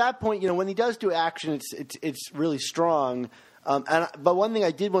 And to that point, when he does do action, it's really strong. But one thing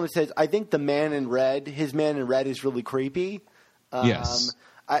I did want to say is I think his man in red is really creepy. Yes.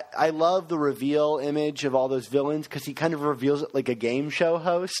 I love the reveal image of all those villains because he kind of reveals it like a game show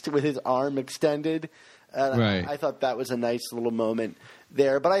host with his arm extended. Right. I thought that was a nice little moment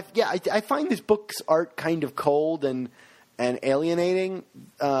there. But I find this book's art kind of cold and alienating.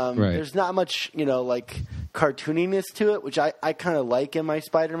 Right. There's not much, like cartooniness to it, which I kind of like in my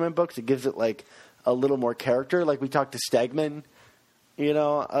Spider-Man books. It gives it like a little more character. Like we talked to Stegman,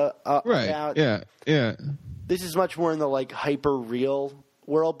 right. about. Yeah. This is much more in the like hyper real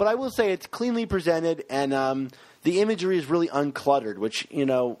world, but I will say it's cleanly presented, and the imagery is really uncluttered, which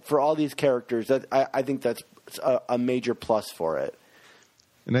for all these characters, that I think that's a major plus for it.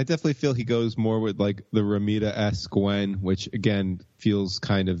 And I definitely feel he goes more with like the Romita-esque Gwen, which again feels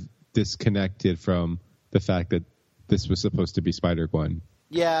kind of disconnected from the fact that this was supposed to be Spider-Gwen.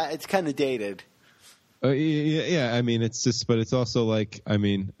 Yeah, it's kind of dated. Yeah. I mean, it's just, but it's also like, I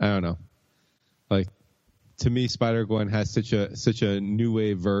mean, I don't know, like. To me, Spider-Gwen has such a new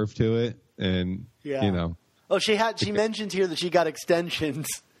wave verve to it, and Oh, she mentions here that she got extensions.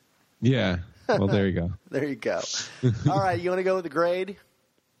 Yeah. Well, there you go. There you go. All right, you want to go with the grade?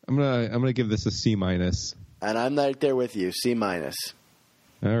 I'm gonna give this a C-. And I'm right there with you, C-. All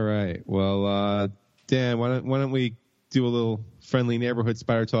right. Well, Dan, why don't we do a little friendly neighborhood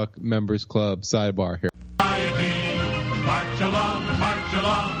Spider Talk Members Club sidebar here? March along to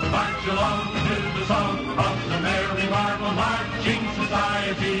the song of the Merry Marble Marching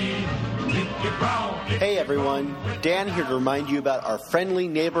Society. Hey everyone, Dan here to remind you about our friendly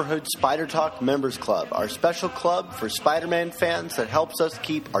neighborhood Spider Talk Members Club, our special club for Spider-Man fans that helps us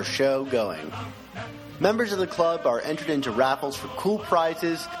keep our show going. Members of the club are entered into raffles for cool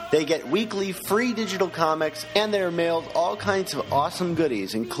prizes, they get weekly free digital comics, and they are mailed all kinds of awesome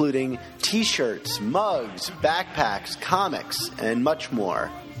goodies, including t-shirts, mugs, backpacks, comics, and much more.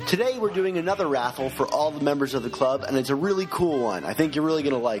 Today we're doing another raffle for all the members of the club, and it's a really cool one. I think you're really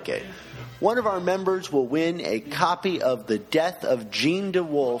going to like it. One of our members will win a copy of The Death of Jean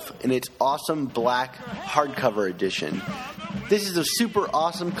DeWolf in its awesome black hardcover edition. This is a super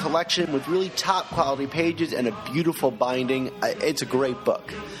awesome collection with really top quality pages and a beautiful binding. It's a great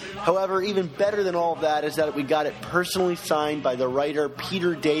book. However, even better than all of that is that we got it personally signed by the writer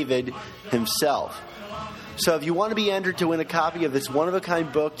Peter David himself. So if you want to be entered to win a copy of this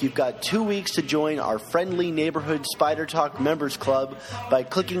one-of-a-kind book, you've got 2 weeks to join our friendly neighborhood Spider Talk Members Club by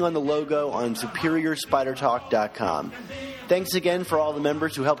clicking on the logo on SuperiorSpiderTalk.com. Thanks again for all the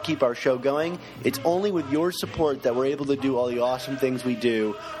members who help keep our show going. It's only with your support that we're able to do all the awesome things we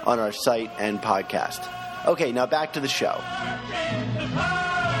do on our site and podcast. Okay, now back to the show.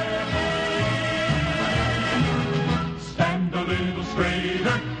 Stand a little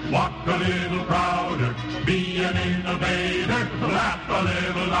straighter, walk a little prouder, be an innovator, laugh a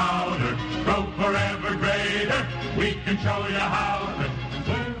little louder, grow forever greater. We can show you how to.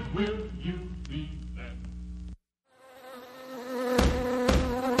 Where will you be then?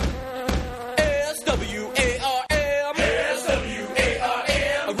 S-W-A-R-M.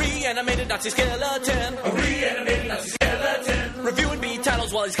 S-W-A-R-M. A reanimated Nazi skeleton. A reanimated Nazi skeleton. Reviewing B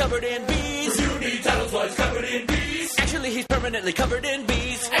titles while he's covered in bees. Reviewing B titles while he's covered in bees. Actually, he's permanently covered in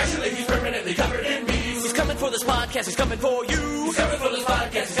bees. Actually, he's permanently covered in bees. He's coming for this podcast. He's coming for you. He's coming for this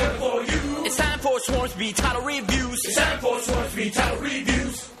podcast. He's coming for you. It's time for Swarm's B title reviews. It's time for Swarm's B title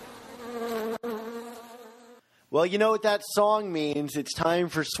reviews. Well, you know what that song means. It's time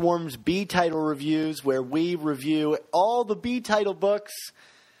for Swarm's B-Title Reviews, where we review all the B-Title books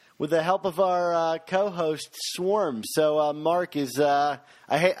with the help of our co-host, Swarm. So, Mark is, it's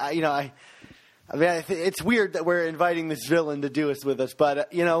weird that we're inviting this villain to do this with us,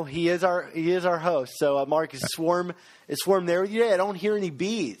 but, he is our host. So, Mark, is Swarm there with you today? I don't hear any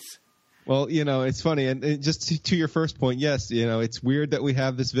bees. Well, it's funny, and just to your first point, yes, it's weird that we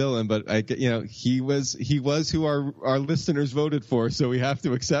have this villain, but he was who our listeners voted for, so we have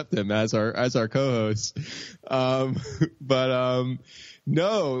to accept him as our co-host.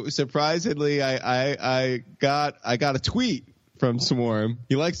 No, surprisingly, I got a tweet from Swarm.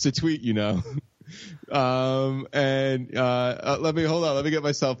 He likes to tweet, let me get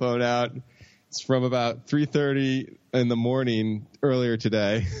my cell phone out. It's from about 3:30 in the morning earlier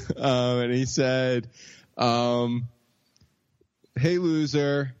today. And he said, hey,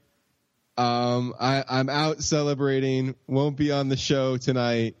 loser, I'm out celebrating, won't be on the show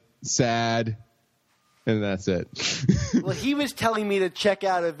tonight, sad. And that's it. Well, he was telling me to check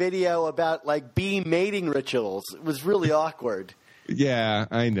out a video about, bee mating rituals. It was really awkward. Yeah,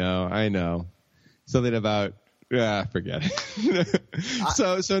 I know. Something about... Yeah, forget it.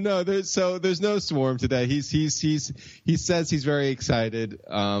 There's no Swarm today. He says he's very excited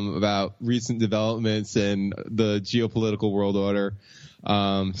about recent developments in the geopolitical world order.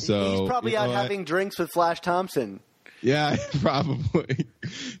 He's probably out having drinks with Flash Thompson. Yeah, probably.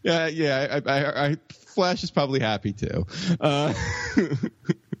 Yeah. Flash is probably happy too.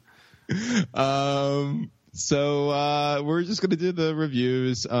 So we're just going to do the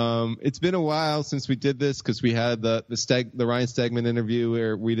reviews. It's been a while since we did this because we had the Ryan Stegman interview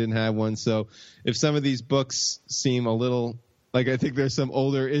where we didn't have one. So if some of these books seem a little I think there's some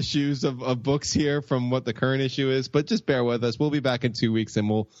older issues of books here from what the current issue is, but just bear with us. We'll be back in 2 weeks and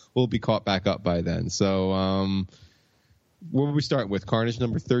we'll be caught back up by then. So what will we start with? Carnage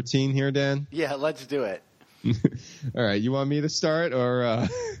number 13 here, Dan? Yeah, let's do it. All right, you want me to start or?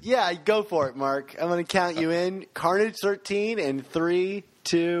 Yeah, go for it, Mark. I'm going to count you in. Carnage 13 in 3,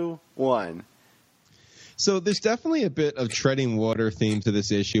 2, 1. So there's definitely a bit of treading water theme to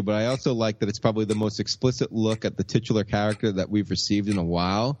this issue, but I also like that it's probably the most explicit look at the titular character that we've received in a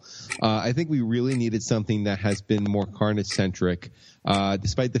while. I think we really needed something that has been more Carnage-centric,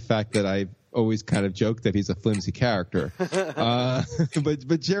 despite the fact that always kind of joke that he's a flimsy character.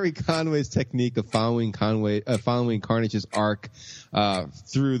 But Jerry Conway's technique of following Carnage's arc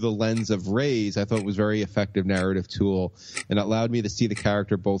through the lens of Rays, I thought was a very effective narrative tool, and allowed me to see the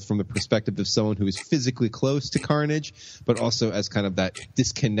character both from the perspective of someone who is physically close to Carnage, but also as kind of that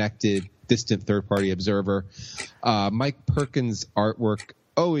disconnected, distant third-party observer. Mike Perkins' artwork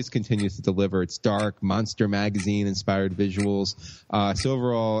always continues to deliver. It's dark, Monster Magazine-inspired visuals. So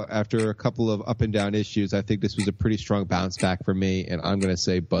overall, after a couple of up and down issues, I think this was a pretty strong bounce back for me, and I'm going to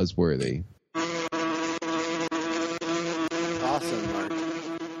say buzzworthy. Awesome, Mark.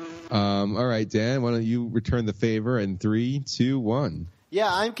 All right, Dan, why don't you return the favor in 3, 2, 1. Yeah,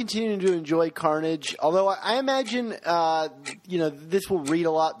 I'm continuing to enjoy Carnage, although I imagine, this will read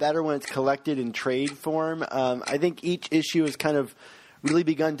a lot better when it's collected in trade form. I think each issue has kind of really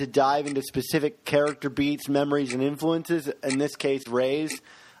begun to dive into specific character beats, memories, and influences, in this case, Rays.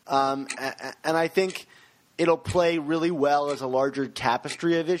 And I think it'll play really well as a larger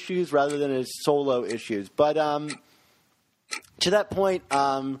tapestry of issues rather than as solo issues. But to that point,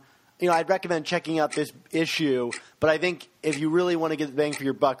 I'd recommend checking out this issue, but I think if you really want to get the bang for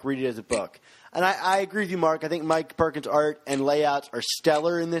your buck, read it as a book. And I agree with you, Mark. I think Mike Perkins' art and layouts are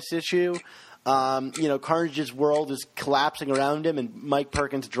stellar in this issue. Carnage's world is collapsing around him, and Mike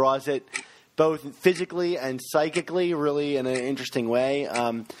Perkins draws it both physically and psychically really in an interesting way.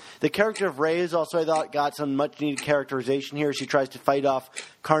 The character of Rays also, I thought, got some much-needed characterization here. She tries to fight off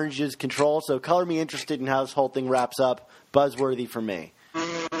Carnage's control, so color me interested in how this whole thing wraps up. Buzzworthy for me.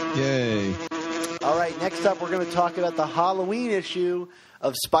 Yay. All right, next up, we're going to talk about the Halloween issue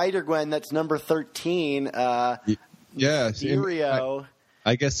of Spider-Gwen. That's number 13. Mysterio.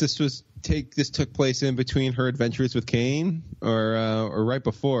 I guess this took place in between her adventures with Kane, or right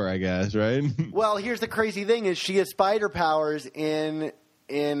before, I guess, right? Well, here's the crazy thing: is she has spider powers in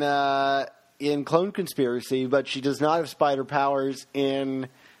Clone Conspiracy, but she does not have spider powers in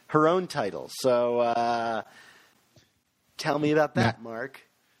her own title. So, tell me about that, Mark.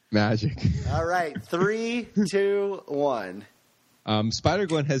 Magic. All right, 3, 2, 1.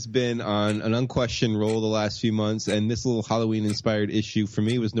 Spider-Gwen has been on an unquestioned roll the last few months, and this little Halloween-inspired issue for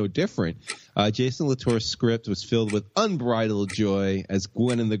me was no different. Jason Latour's script was filled with unbridled joy as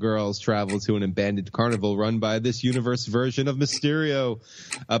Gwen and the girls travel to an abandoned carnival run by this universe version of Mysterio.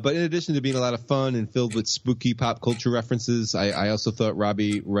 But in addition to being a lot of fun and filled with spooky pop culture references, I also thought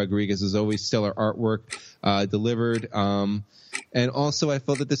Robbie Rodriguez's always stellar artwork delivered. And also, I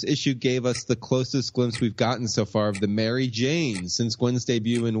felt that this issue gave us the closest glimpse we've gotten so far of the Mary Jane since Gwen's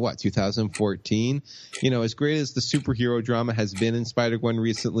debut in, 2014? As great as the superhero drama has been in Spider-Gwen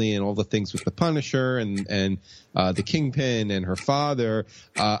recently and all the things with the Punisher and the Kingpin and her father,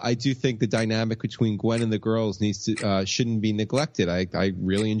 I do think the dynamic between Gwen and the girls shouldn't be neglected. I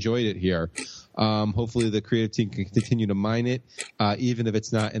really enjoyed it here. Hopefully the creative team can continue to mine it, even if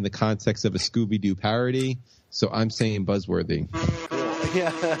it's not in the context of a Scooby-Doo parody. So I'm saying buzzworthy. Cool.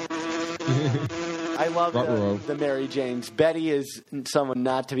 Yeah. I love the Mary Janes. Betty is someone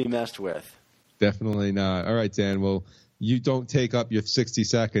not to be messed with. Definitely not. All right, Dan. Well, you don't take up your 60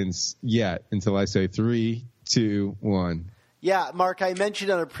 seconds yet until I say 3, 2, 1. Yeah, Mark, I mentioned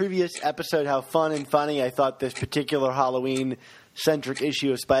on a previous episode how fun and funny I thought this particular Halloween-centric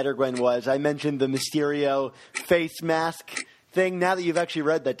issue of Spider-Gwen was. I mentioned the Mysterio face mask thing. Now that you've actually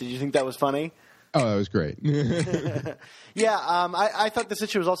read that, did you think that was funny? Oh, that was great. Yeah, I thought this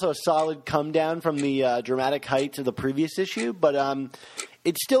issue was also a solid come down from the dramatic heights of the previous issue, but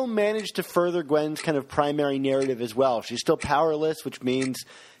it still managed to further Gwen's kind of primary narrative as well. She's still powerless, which means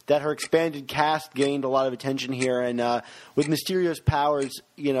that her expanded cast gained a lot of attention here, and with Mysterio's powers,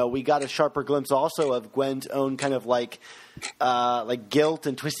 we got a sharper glimpse also of Gwen's own kind of like guilt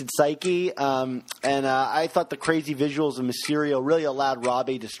and twisted psyche, and I thought the crazy visuals of Mysterio really allowed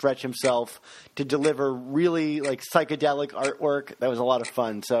Robbie to stretch himself to deliver really psychedelic artwork. That was a lot of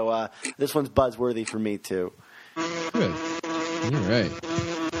fun. So this one's buzzworthy for me too. Good. All right.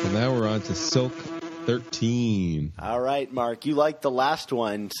 And now we're on to Silk 13. All right, Mark. You liked the last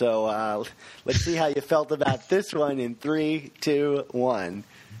one, so let's see how you felt about this one in 3, 2, 1.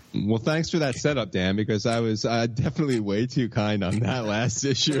 Well, thanks for that setup, Dan, because I was definitely way too kind on that last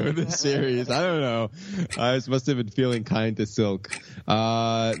issue of the series. I don't know. I must have been feeling kind to Silk.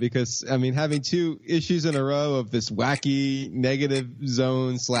 Because, having 2 issues in a row of this wacky negative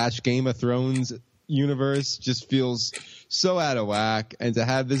zone / Game of Thrones universe just feels so out of whack. And to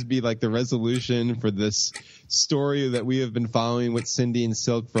have this be like the resolution for this story that we have been following with Cindy and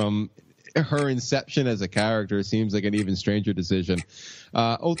Silk from her inception as a character seems like an even stranger decision.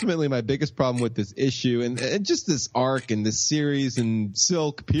 Ultimately, my biggest problem with this issue and just this arc and this series and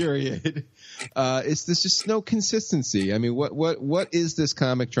Silk period is there's just no consistency. I mean, what is this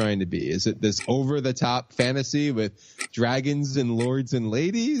comic trying to be? Is it this over-the-top fantasy with dragons and lords and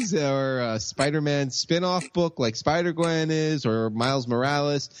ladies, or a Spider-Man spin-off book like Spider-Gwen is, or Miles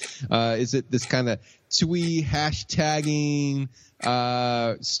Morales? Is it this kind of twee hashtagging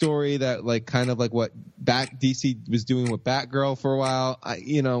story that like kind of like what DC was doing with Batgirl for a while?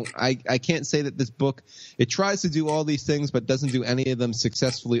 I can't say that this book, it tries to do all these things but doesn't do any of them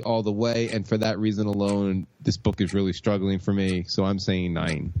successfully all the way, and for that reason alone this book is really struggling for me, so I'm saying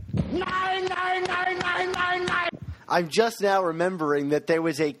 9. I'm just now remembering that there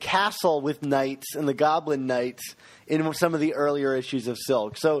was a castle with knights and the Goblin Knights in some of the earlier issues of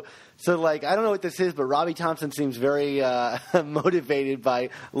Silk. So like, I don't know what this is, but Robbie Thompson seems very motivated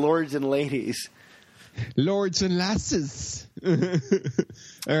by lords and ladies. Lords and lasses. All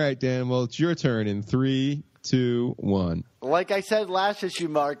right, Dan. Well, it's your turn in 3, 2, 1. Like I said last issue,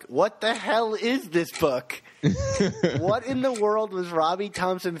 Mark, what the hell is this book? What in the world was Robbie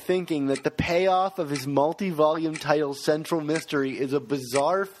Thompson thinking that the payoff of his multi-volume title Central Mystery is a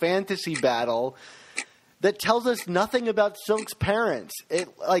bizarre fantasy battle that tells us nothing about Silk's parents?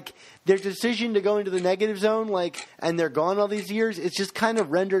 Their decision to go into the negative zone, and they're gone all these years, it's just kind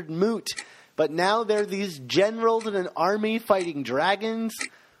of rendered moot. But now they're these generals in an army fighting dragons?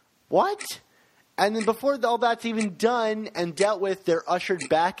 What? And then before all that's even done and dealt with, they're ushered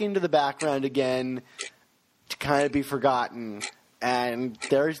back into the background again to kind of be forgotten. And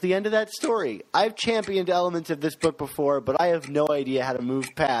there's the end of that story. I've championed elements of this book before, but I have no idea how to move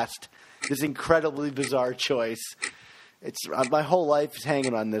past this incredibly bizarre choice. It's my whole life is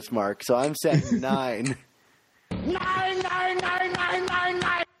hanging on this, Mark. So I'm saying 9. 9.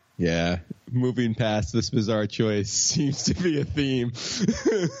 Yeah, moving past this bizarre choice seems to be a theme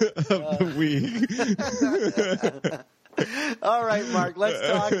of the week. All right, Mark. Let's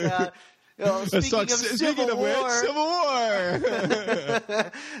talk. Speaking of Civil War.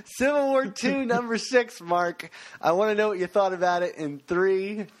 Civil War 2, number 6, Mark. I want to know what you thought about it in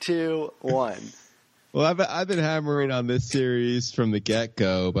 3, 2, 1. Well, I've been hammering on this series from the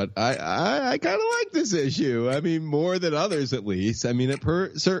get-go, but I kind of like this issue. I mean, more than others, at least. I mean, it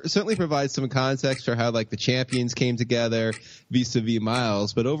certainly provides some context for how, the champions came together vis-a-vis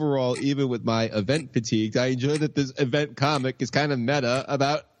Miles. But overall, even with my event fatigue, I enjoy that this event comic is kind of meta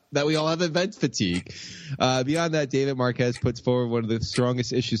about that we all have event fatigue. Beyond that, David Marquez puts forward one of the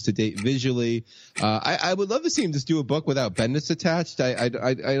strongest issues to date visually. I would love to see him just do a book without Bendis attached. I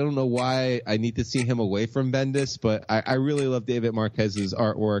don't know why I need to see him away from Bendis, but I really love David Marquez's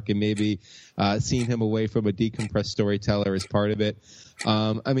artwork, and maybe seeing him away from a decompressed storyteller is part of it.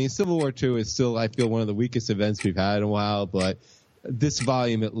 I mean, Civil War 2 is still, I feel, one of the weakest events we've had in a while, but this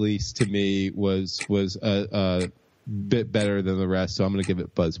volume, at least to me, was a bit better than the rest, so I'm going to give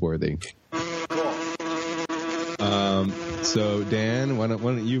it buzzworthy. So Dan, why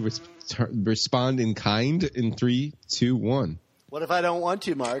don't you respond in kind in 3, 2, 1? What if I don't want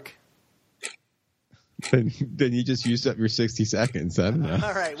to, Mark? Then you just used up your 60 seconds. I don't know.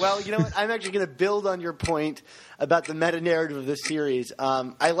 All right. Well, you know what? I'm actually going to build on your point about the meta-narrative of this series.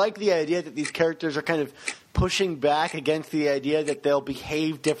 I like the idea that these characters are kind of pushing back against the idea that they'll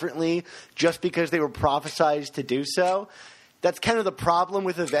behave differently just because they were prophesized to do so. That's kind of the problem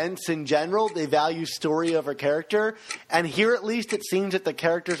with events in general. They value story over character. And here, at least, it seems that the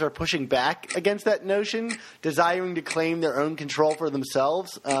characters are pushing back against that notion, desiring to claim their own control for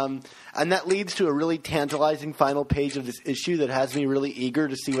themselves. And that leads to a really tantalizing final page of this issue that has me really eager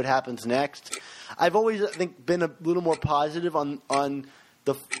to see what happens next. I've always, I think, been a little more positive on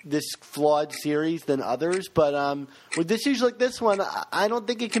this flawed series than others. But with this issue like this one, I don't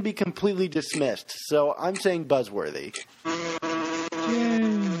think it can be completely dismissed. So I'm saying buzzworthy.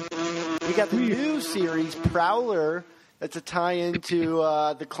 We got the new series, Prowler. That's a tie-in to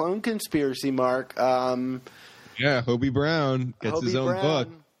the Clone Conspiracy, Mark. Yeah, Hobie Brown gets his own book.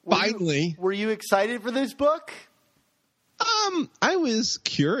 Finally. Were you excited for this book? I was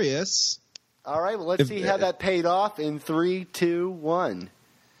curious. All right, well, let's see how that paid off in 3, 2, 1.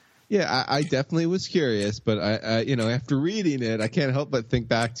 Yeah, I definitely was curious, but I after reading it, I can't help but think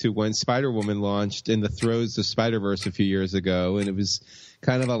back to when Spider-Woman launched in the throes of Spider-Verse a few years ago, and it was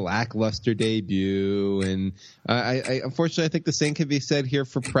kind of a lackluster debut. And I unfortunately, I think the same can be said here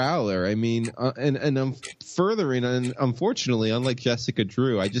for Prowler. I mean, and I'm furthering, and unfortunately, unlike Jessica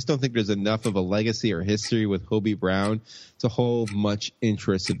Drew, I just don't think there's enough of a legacy or history with Hobie Brown to hold much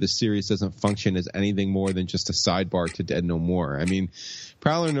interest if the series doesn't function as anything more than just a sidebar to Dead No More. I mean,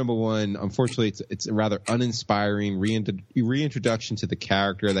 Prowler #1, unfortunately, it's a rather uninspiring reintroduction to the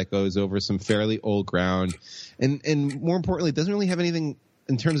character that goes over some fairly old ground, and more importantly, it doesn't really have anything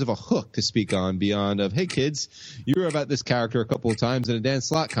in terms of a hook to speak on beyond of, hey kids, you were about this character a couple of times in a Dan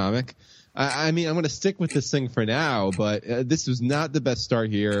Slott comic. I mean, I'm going to stick with this thing for now, but this was not the best start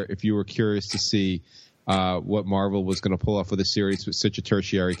here if you were curious to see what Marvel was going to pull off with a series with such a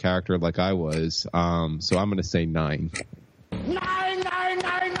tertiary character like I was. So I'm going to say 9. 9.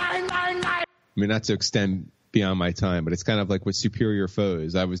 I mean, not to extend beyond my time, but it's kind of like with Superior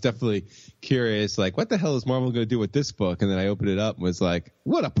Foes. I was definitely curious, like, what the hell is Marvel going to do with this book? And then I opened it up and was like,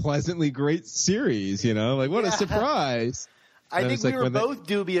 what a pleasantly great series, you know? Like, what a surprise. I think we were both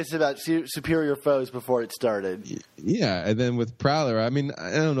dubious about Superior Foes before it started. Yeah, and then with Prowler, I mean,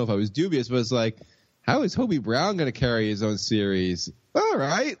 I don't know if I was dubious, but it's like, how is Hobie Brown going to carry his own series? All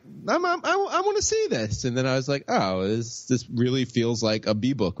right, I want to see this. And then I was like, oh, this really feels like a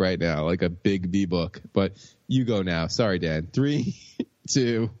B book right now, like a big B book. But you go now. Sorry, Dan. 3,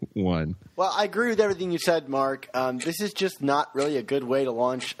 2, 1. Well, I agree with everything you said, Mark. This is just not really a good way to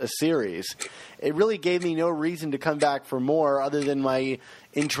launch a series. It really gave me no reason to come back for more other than my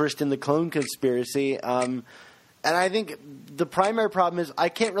interest in the Clone Conspiracy. And I think the primary problem is I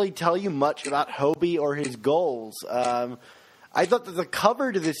can't really tell you much about Hobie or his goals. I thought that the cover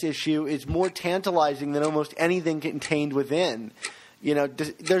to this issue is more tantalizing than almost anything contained within. You know,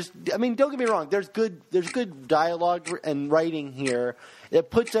 don't get me wrong. There's good dialogue and writing here.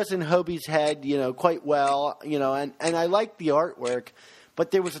 It puts us in Hobie's head, you know, quite well. You know, and I like the artwork,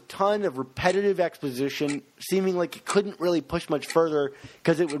 but there was a ton of repetitive exposition, seeming like it couldn't really push much further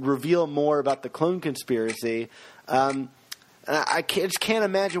because it would reveal more about the Clone Conspiracy. I just can't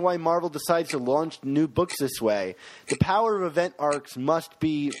imagine why Marvel decides to launch new books this way. The power of event arcs must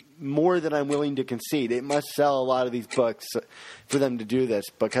be more than I'm willing to concede. It must sell a lot of these books for them to do this,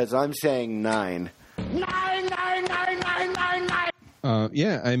 because I'm saying 9. 9.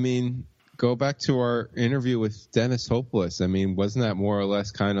 Yeah, I mean, go back to our interview with Dennis Hopeless. I mean, wasn't that more or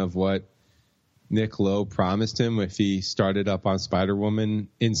less kind of what Nick Lowe promised him if he started up on Spider-Woman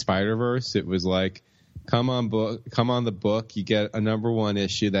in Spider-Verse? It was like, come on the book, you get a #1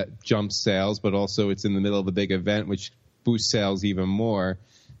 issue that jumps sales, but also it's in the middle of a big event, which boosts sales even more.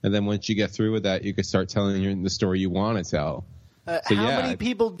 And then once you get through with that, you can start telling the story you want to tell. How many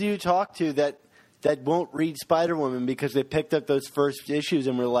people do you talk to that won't read Spider-Woman because they picked up those first issues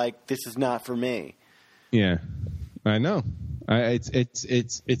and were like, this is not for me? Yeah, I know.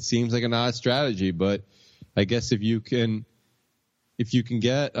 It seems like an odd strategy, but I guess if you can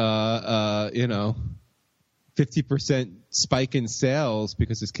get 50% spike in sales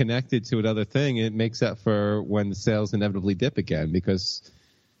because it's connected to another thing, it makes up for when the sales inevitably dip again. Because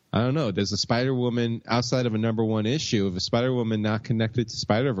I don't know, does a Spider-Woman outside of a #1 issue, if a Spider-Woman not connected to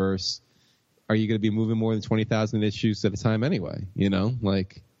Spider-Verse, are you going to be moving more than 20,000 issues at a time anyway? You know,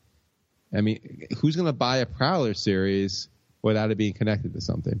 like, I mean, who's going to buy a Prowler series without it being connected to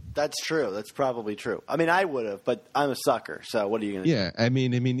something? That's true. That's probably true. I mean, I would have, but I'm a sucker. So what are you going to do? Yeah, I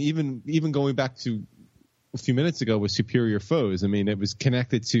mean, even going back to a few minutes ago with Superior Foes, I mean, it was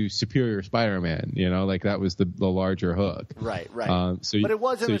connected to Superior Spider-Man, you know, like that was the larger hook. Right. But it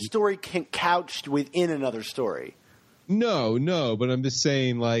wasn't a story couched within another story. No, but I'm just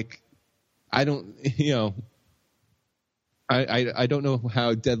saying, like, I don't, you know, I don't know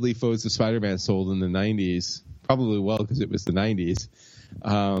how Deadly Foes of Spider-Man sold in the 90s. Probably well, because it was the 90s.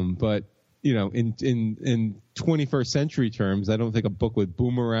 But, you know, in 21st century terms, I don't think a book with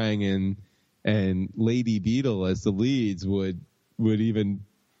Boomerang and Lady Beetle as the leads would even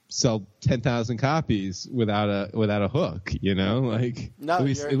sell 10,000 copies without a hook, you know? Like, no, at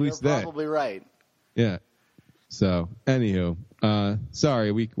least you're probably right. Yeah. So, anywho,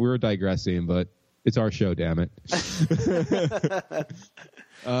 sorry, we're digressing, but it's our show, damn it.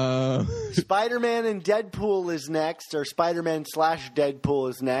 Spider-Man and Deadpool is next, or Spider-Man / Deadpool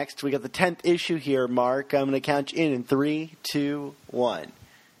is next. We got the 10th issue here, Mark. I'm going to count you in 3, 2, 1. All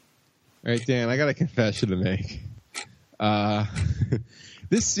right, Dan, I got a confession to make.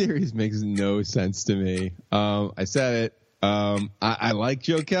 This series makes no sense to me. I said it. I like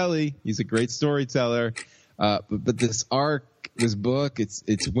Joe Kelly. He's a great storyteller. But this arc This book,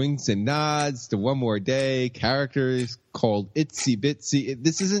 it's winks and nods to One More Day, characters called Itsy Bitsy.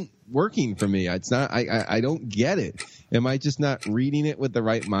 This isn't working for me. It's not. I don't get it. Am I just not reading it with the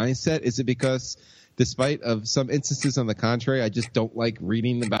right mindset? Is it because, despite of some instances on the contrary, I just don't like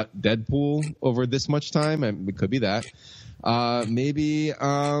reading about Deadpool over this much time? It could be that. Maybe.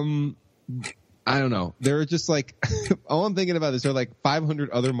 I don't know. There are just like, all I'm thinking about is there are like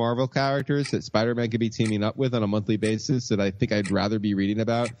 500 other Marvel characters that Spider-Man could be teaming up with on a monthly basis that I think I'd rather be reading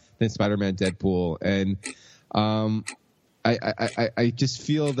about than Spider-Man Deadpool. And I just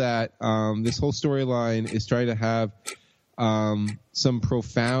feel that this whole storyline is trying to have some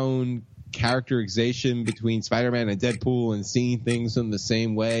profound characterization between Spider-Man and Deadpool and seeing things in the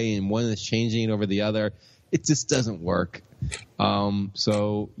same way, and one is changing over the other. It just doesn't work.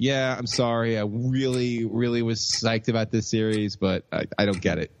 So yeah, I'm sorry. I really, really was psyched about this series, but I don't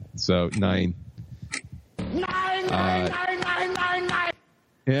get it. So 9.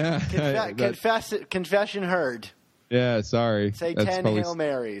 Yeah. Confession heard. Yeah, sorry. Say That's 10 probably, Hail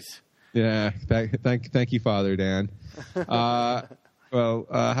Marys. Yeah, thank you, Father Dan. Well,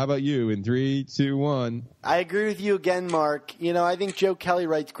 how about you in 3, 2, 1? I agree with you again, Mark. You know, I think Joe Kelly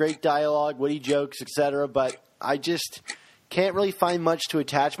writes great dialogue, witty jokes, etc., but I just can't really find much to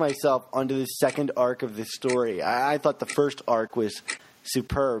attach myself onto the second arc of this story. I thought the first arc was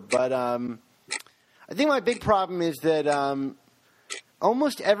superb, but I think my big problem is that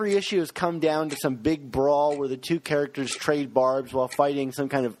almost every issue has come down to some big brawl where the two characters trade barbs while fighting some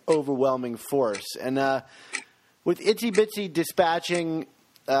kind of overwhelming force. And with Itsy Bitsy dispatching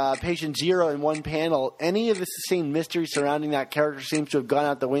Patient Zero in one panel, any of the sustained mystery surrounding that character seems to have gone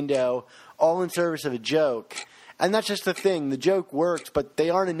out the window, all in service of a joke. And that's just the thing. The joke works, but they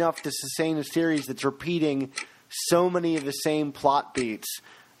aren't enough to sustain a series that's repeating so many of the same plot beats.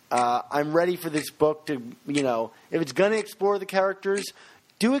 I'm ready for this book to, if it's going to explore the characters,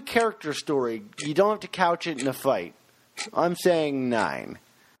 do a character story. You don't have to couch it in a fight. I'm saying 9.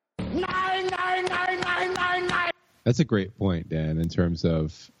 9. That's a great point, Dan, in terms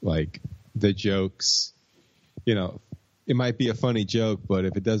of, like, the jokes. It might be a funny joke, but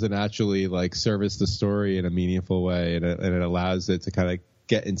if it doesn't actually, like, service the story in a meaningful way and it allows it to kind of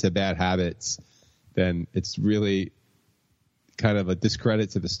get into bad habits, then it's really kind of a discredit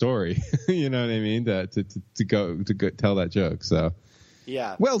to the story. You know what I mean? To go tell that joke. So,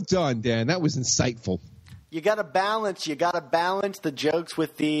 yeah. Well done, Dan. That was insightful. You got to balance the jokes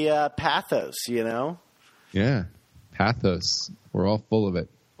with the pathos, Yeah. Pathos. We're all full of it.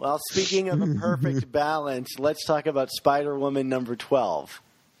 Well, speaking of a perfect balance, let's talk about Spider-Woman number 12.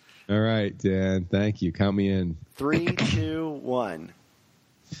 All right, Dan. Thank you. Count me in. 3, 2, 1.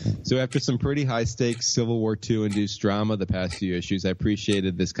 So after some pretty high-stakes Civil War II-induced drama the past few issues, I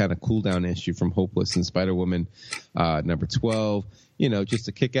appreciated this kind of cool-down issue from Hopeless and Spider-Woman number 12. Just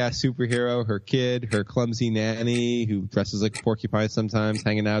a kick-ass superhero, her kid, her clumsy nanny who dresses like a porcupine sometimes,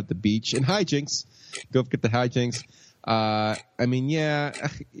 hanging out at the beach, and hijinks. Don't forget the hijinks.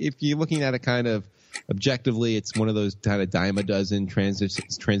 If you're looking at it kind of objectively, it's one of those kind of dime a dozen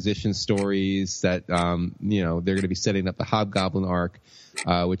transition stories that, they're going to be setting up the Hobgoblin arc,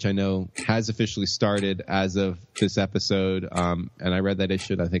 which I know has officially started as of this episode. And I read that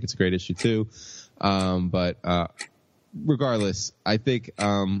issue, and I think it's a great issue too. But regardless, I think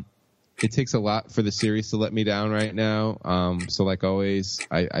it takes a lot for the series to let me down right now. So like always,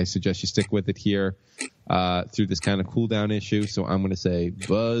 I suggest you stick with it here through this kind of cool down issue. So I'm going to say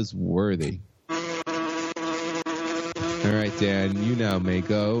buzzworthy. All right, Dan, you now may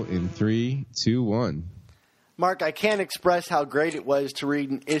go in 3, 2, 1. Mark, I can't express how great it was to read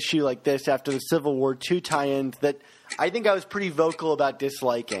an issue like this after the Civil War II tie-ins that I think I was pretty vocal about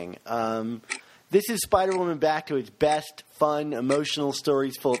disliking. This is Spider-Woman back to its best, fun, emotional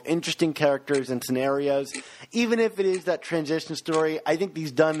stories full of interesting characters and scenarios. Even if it is that transition story, I think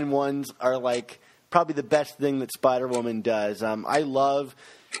these done-in-ones are like probably the best thing that Spider-Woman does. I love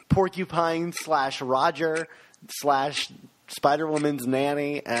Porcupine / Roger / Spider-Woman's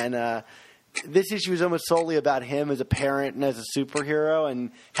nanny, and this issue is almost solely about him as a parent and as a superhero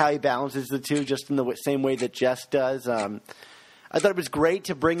and how he balances the two just in the same way that Jess does. I thought it was great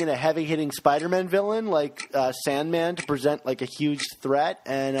to bring in a heavy-hitting Spider-Man villain like Sandman to present like a huge threat,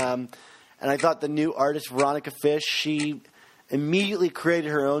 and I thought the new artist Veronica Fish, she immediately created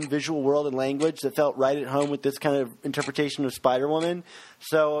her own visual world and language that felt right at home with this kind of interpretation of Spider-Woman.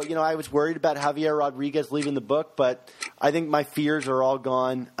 So, I was worried about Javier Rodriguez leaving the book, but I think my fears are all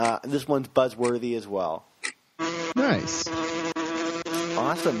gone. This one's buzzworthy as well. Nice.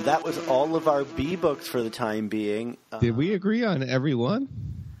 Awesome. That was all of our B books for the time being. Did we agree on every one?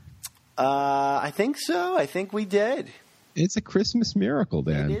 I think so. I think we did. It's a Christmas miracle,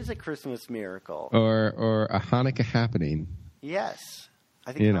 Dan. It is a Christmas miracle. Or a Hanukkah happening. Yes.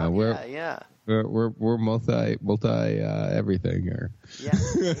 I think we're multi everything here.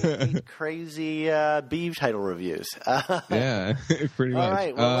 Yeah. Crazy Beeve title reviews. Yeah, pretty much. All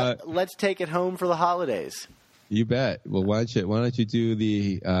right. Well, let's take it home for the holidays. You bet. Well, why don't you do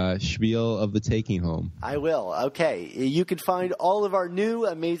the spiel of the taking home? I will. Okay. You can find all of our new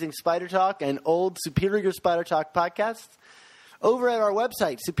Amazing Spider Talk and old Superior Spider Talk podcasts over at our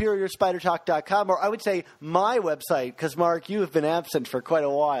website, superiorspidertalk.com, or I would say my website, because, Mark, you have been absent for quite a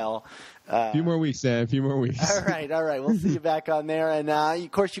while. A few more weeks, Dan. A few more weeks. All right. We'll see you back on there. And,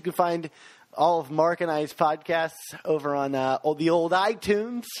 of course, you can find all of Mark and I's podcasts over on the old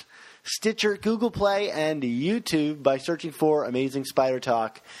iTunes, Stitcher, Google Play, and YouTube by searching for Amazing Spider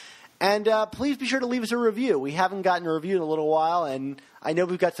Talk. And please be sure to leave us a review. We haven't gotten a review in a little while, and I know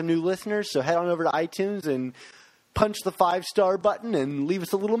we've got some new listeners, so head on over to iTunes and punch the 5-star button and leave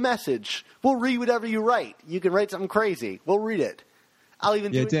us a little message. We'll read whatever you write. You can write something crazy. We'll read it. I'll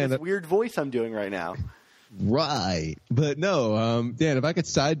even do it in this weird voice I'm doing right now. Right. But no, Dan, if I could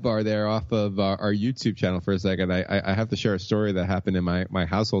sidebar there off of our YouTube channel for a second, I have to share a story that happened in my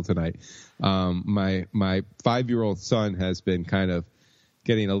household tonight. My 5-year-old son has been kind of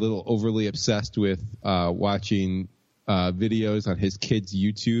getting a little overly obsessed with watching videos on his kid's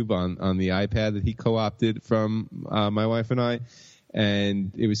YouTube on the iPad that he co-opted from my wife and I.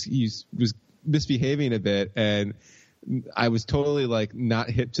 And he was misbehaving a bit, and I was totally like not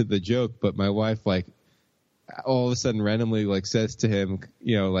hip to the joke, but my wife like all of a sudden randomly like says to him,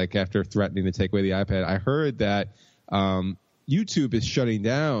 like after threatening to take away the iPad, I heard that YouTube is shutting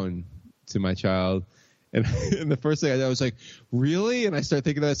down to my child. And the first thing I did, I was like, really? And I started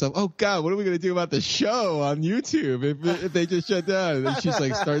thinking to myself, oh God, what are we going to do about the show on YouTube if they just shut down? And then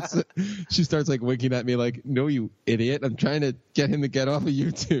she starts like winking at me like, no, you idiot. I'm trying to get him to get off of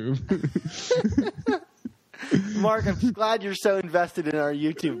YouTube. Mark, I'm glad you're so invested in our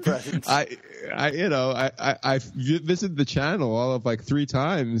YouTube presence. I've visited the channel all of like 3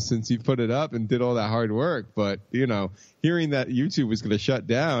 times since you put it up and did all that hard work. But, hearing that YouTube was going to shut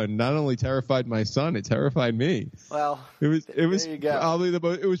down not only terrified my son, it terrified me. Well, it was probably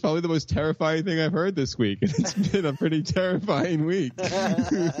the most terrifying thing I've heard this week. And it's been a pretty terrifying week.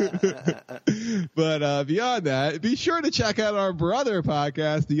 But beyond that, be sure to check out our brother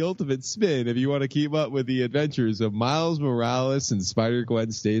podcast, The Ultimate Spin, if you want to keep up with the adventures of Miles Morales and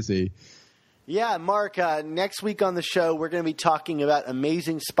Spider-Gwen Stacy. Yeah, Mark, next week on the show, we're going to be talking about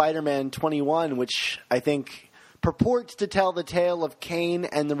Amazing Spider-Man 21, which I think purports to tell the tale of Kane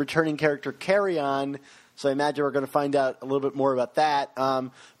and the returning character Carry-On. So I imagine we're going to find out a little bit more about that.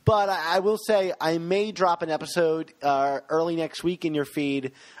 But I will say I may drop an episode early next week in your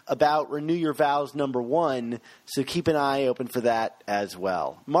feed about Renew Your Vows #1. So keep an eye open for that as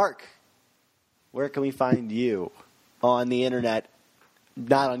well. Mark, where can we find you on the internet?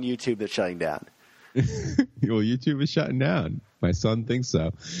 Not on YouTube that's shutting down. Well, YouTube is shutting down. My son thinks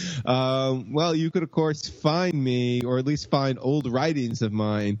so. Well, you could, of course, find me, or at least find old writings of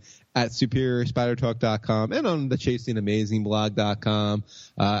mine, at superiorspidertalk.com and on the chasingamazingblog.com.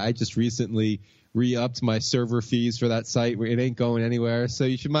 I just recently re-upped my server fees for that site. It ain't going anywhere, so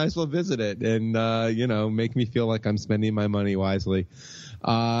you might as well visit it and, make me feel like I'm spending my money wisely.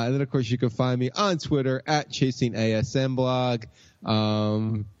 And then, of course, you can find me on Twitter at chasingasmblog.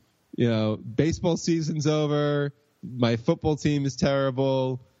 Baseball season's over. My football team is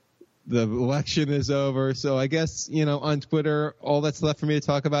terrible. The election is over. So I guess, on Twitter, all that's left for me to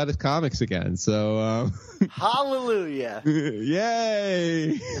talk about is comics again. So, hallelujah.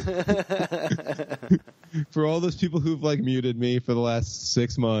 Yay. For all those people who've muted me for the last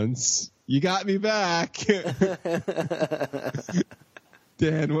 6 months, you got me back.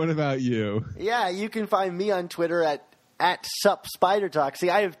 Dan, what about you? Yeah, you can find me on Twitter at SupSpiderTalk.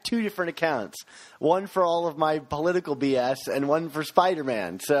 See, I have 2 different accounts. One for all of my political BS and one for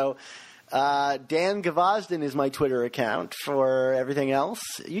Spider-Man. So Dan Gvozden is my Twitter account for everything else.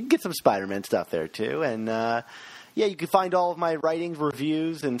 You can get some Spider-Man stuff there, too. And, you can find all of my writings,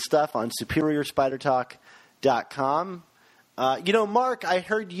 reviews, and stuff on superiorspidertalk.com. Mark, I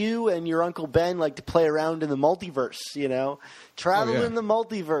heard you and your Uncle Ben like to play around in the multiverse, travel in the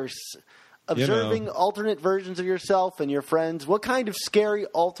multiverse. Observing alternate versions of yourself and your friends. What kind of scary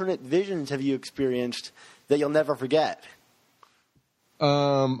alternate visions have you experienced that you'll never forget? There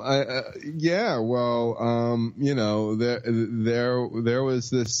was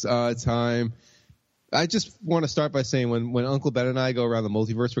this time. I just want to start by saying when Uncle Ben and I go around the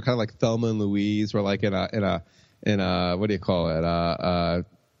multiverse, we're kind of like Thelma and Louise. We're like in a what do you call it?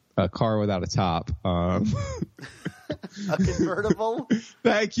 a car without a top. A convertible?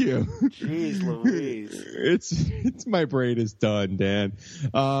 Thank you. Jeez Louise. It's my brain is done, Dan.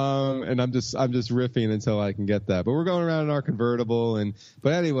 And I'm just riffing until I can get that. But we're going around in our convertible,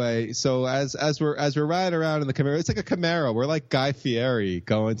 but anyway, so as we're riding around in the Camaro, it's like a Camaro. We're like Guy Fieri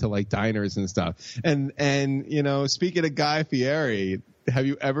going to like diners and stuff. And speaking of Guy Fieri, have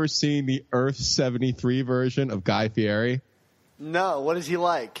you ever seen the Earth 73 version of Guy Fieri? No, what is he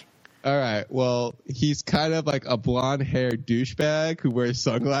like? All right. Well, he's kind of like a blonde-haired douchebag who wears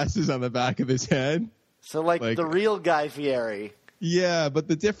sunglasses on the back of his head. So like the real Guy Fieri. Yeah, but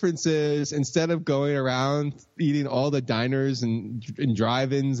the difference is instead of going around eating all the diners and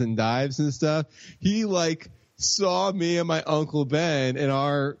drive-ins and dives and stuff, he like saw me and my Uncle Ben in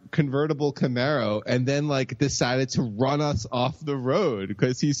our convertible Camaro and then like decided to run us off the road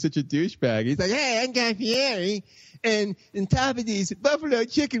because he's such a douchebag. He's like, "Hey, I'm Guy Fieri. And on top of these buffalo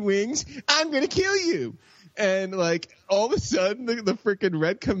chicken wings, I'm going to kill you." And like all of a sudden the freaking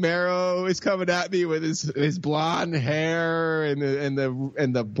red Camaro is coming at me with his blonde hair and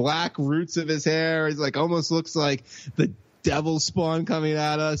the black roots of his hair. It's like almost looks like the devil spawn coming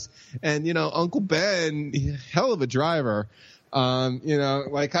at us. And, Uncle Ben, hell of a driver.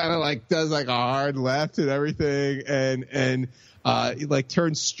 Like kind of like does like a hard left and everything. And he like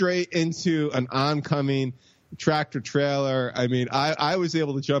turns straight into an oncoming tractor trailer. I mean, I was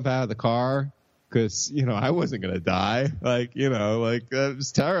able to jump out of the car because, I wasn't going to die. That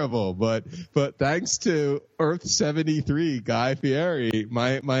was terrible. But thanks to Earth 73, Guy Fieri,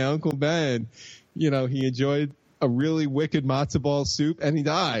 my Uncle Ben, he enjoyed a really wicked matzo ball soup and he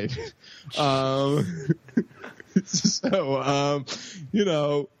died.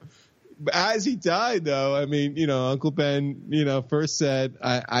 As he died, though, I mean, Uncle Ben, first said,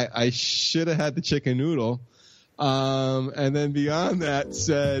 I should have had the chicken noodle. And then beyond that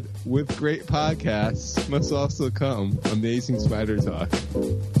said, with great podcasts must also come amazing spider talk.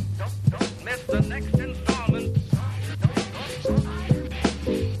 Don't miss the next installment.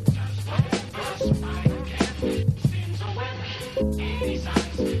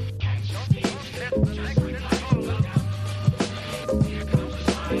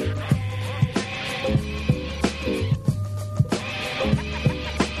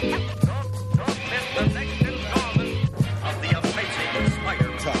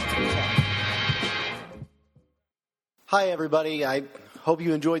 Hi, everybody. I hope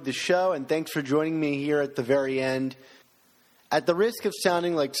you enjoyed the show, and thanks for joining me here at the very end. At the risk of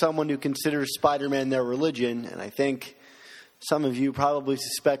sounding like someone who considers Spider-Man their religion, and I think some of you probably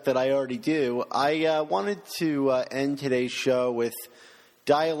suspect that I already do, I wanted to end today's show with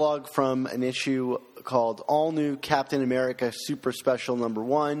dialogue from an issue called All New Captain America Super Special Number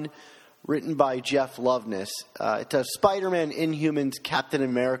 1, written by Jeff Loveness. It's a Spider-Man Inhumans Captain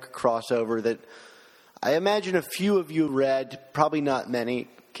America crossover that I imagine a few of you read, probably not many.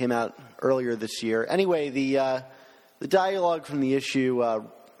 It came out earlier this year. Anyway, the dialogue from the issue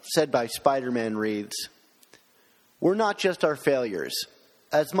said by Spider-Man reads, "We're not just our failures.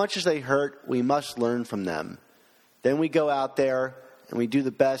 As much as they hurt, we must learn from them. Then we go out there and we do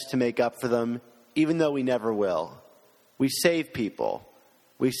the best to make up for them, even though we never will. We save people.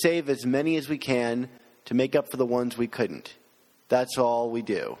 We save as many as we can to make up for the ones we couldn't. That's all we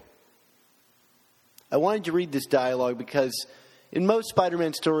do." I wanted to read this dialogue because in most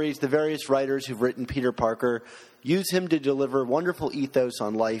Spider-Man stories, the various writers who've written Peter Parker use him to deliver wonderful ethos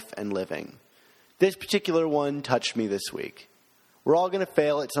on life and living. This particular one touched me this week. We're all going to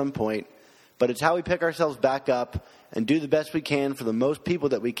fail at some point, but it's how we pick ourselves back up and do the best we can for the most people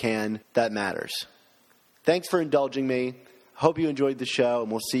that we can that matters. Thanks for indulging me. Hope you enjoyed the show, and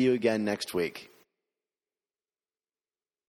we'll see you again next week.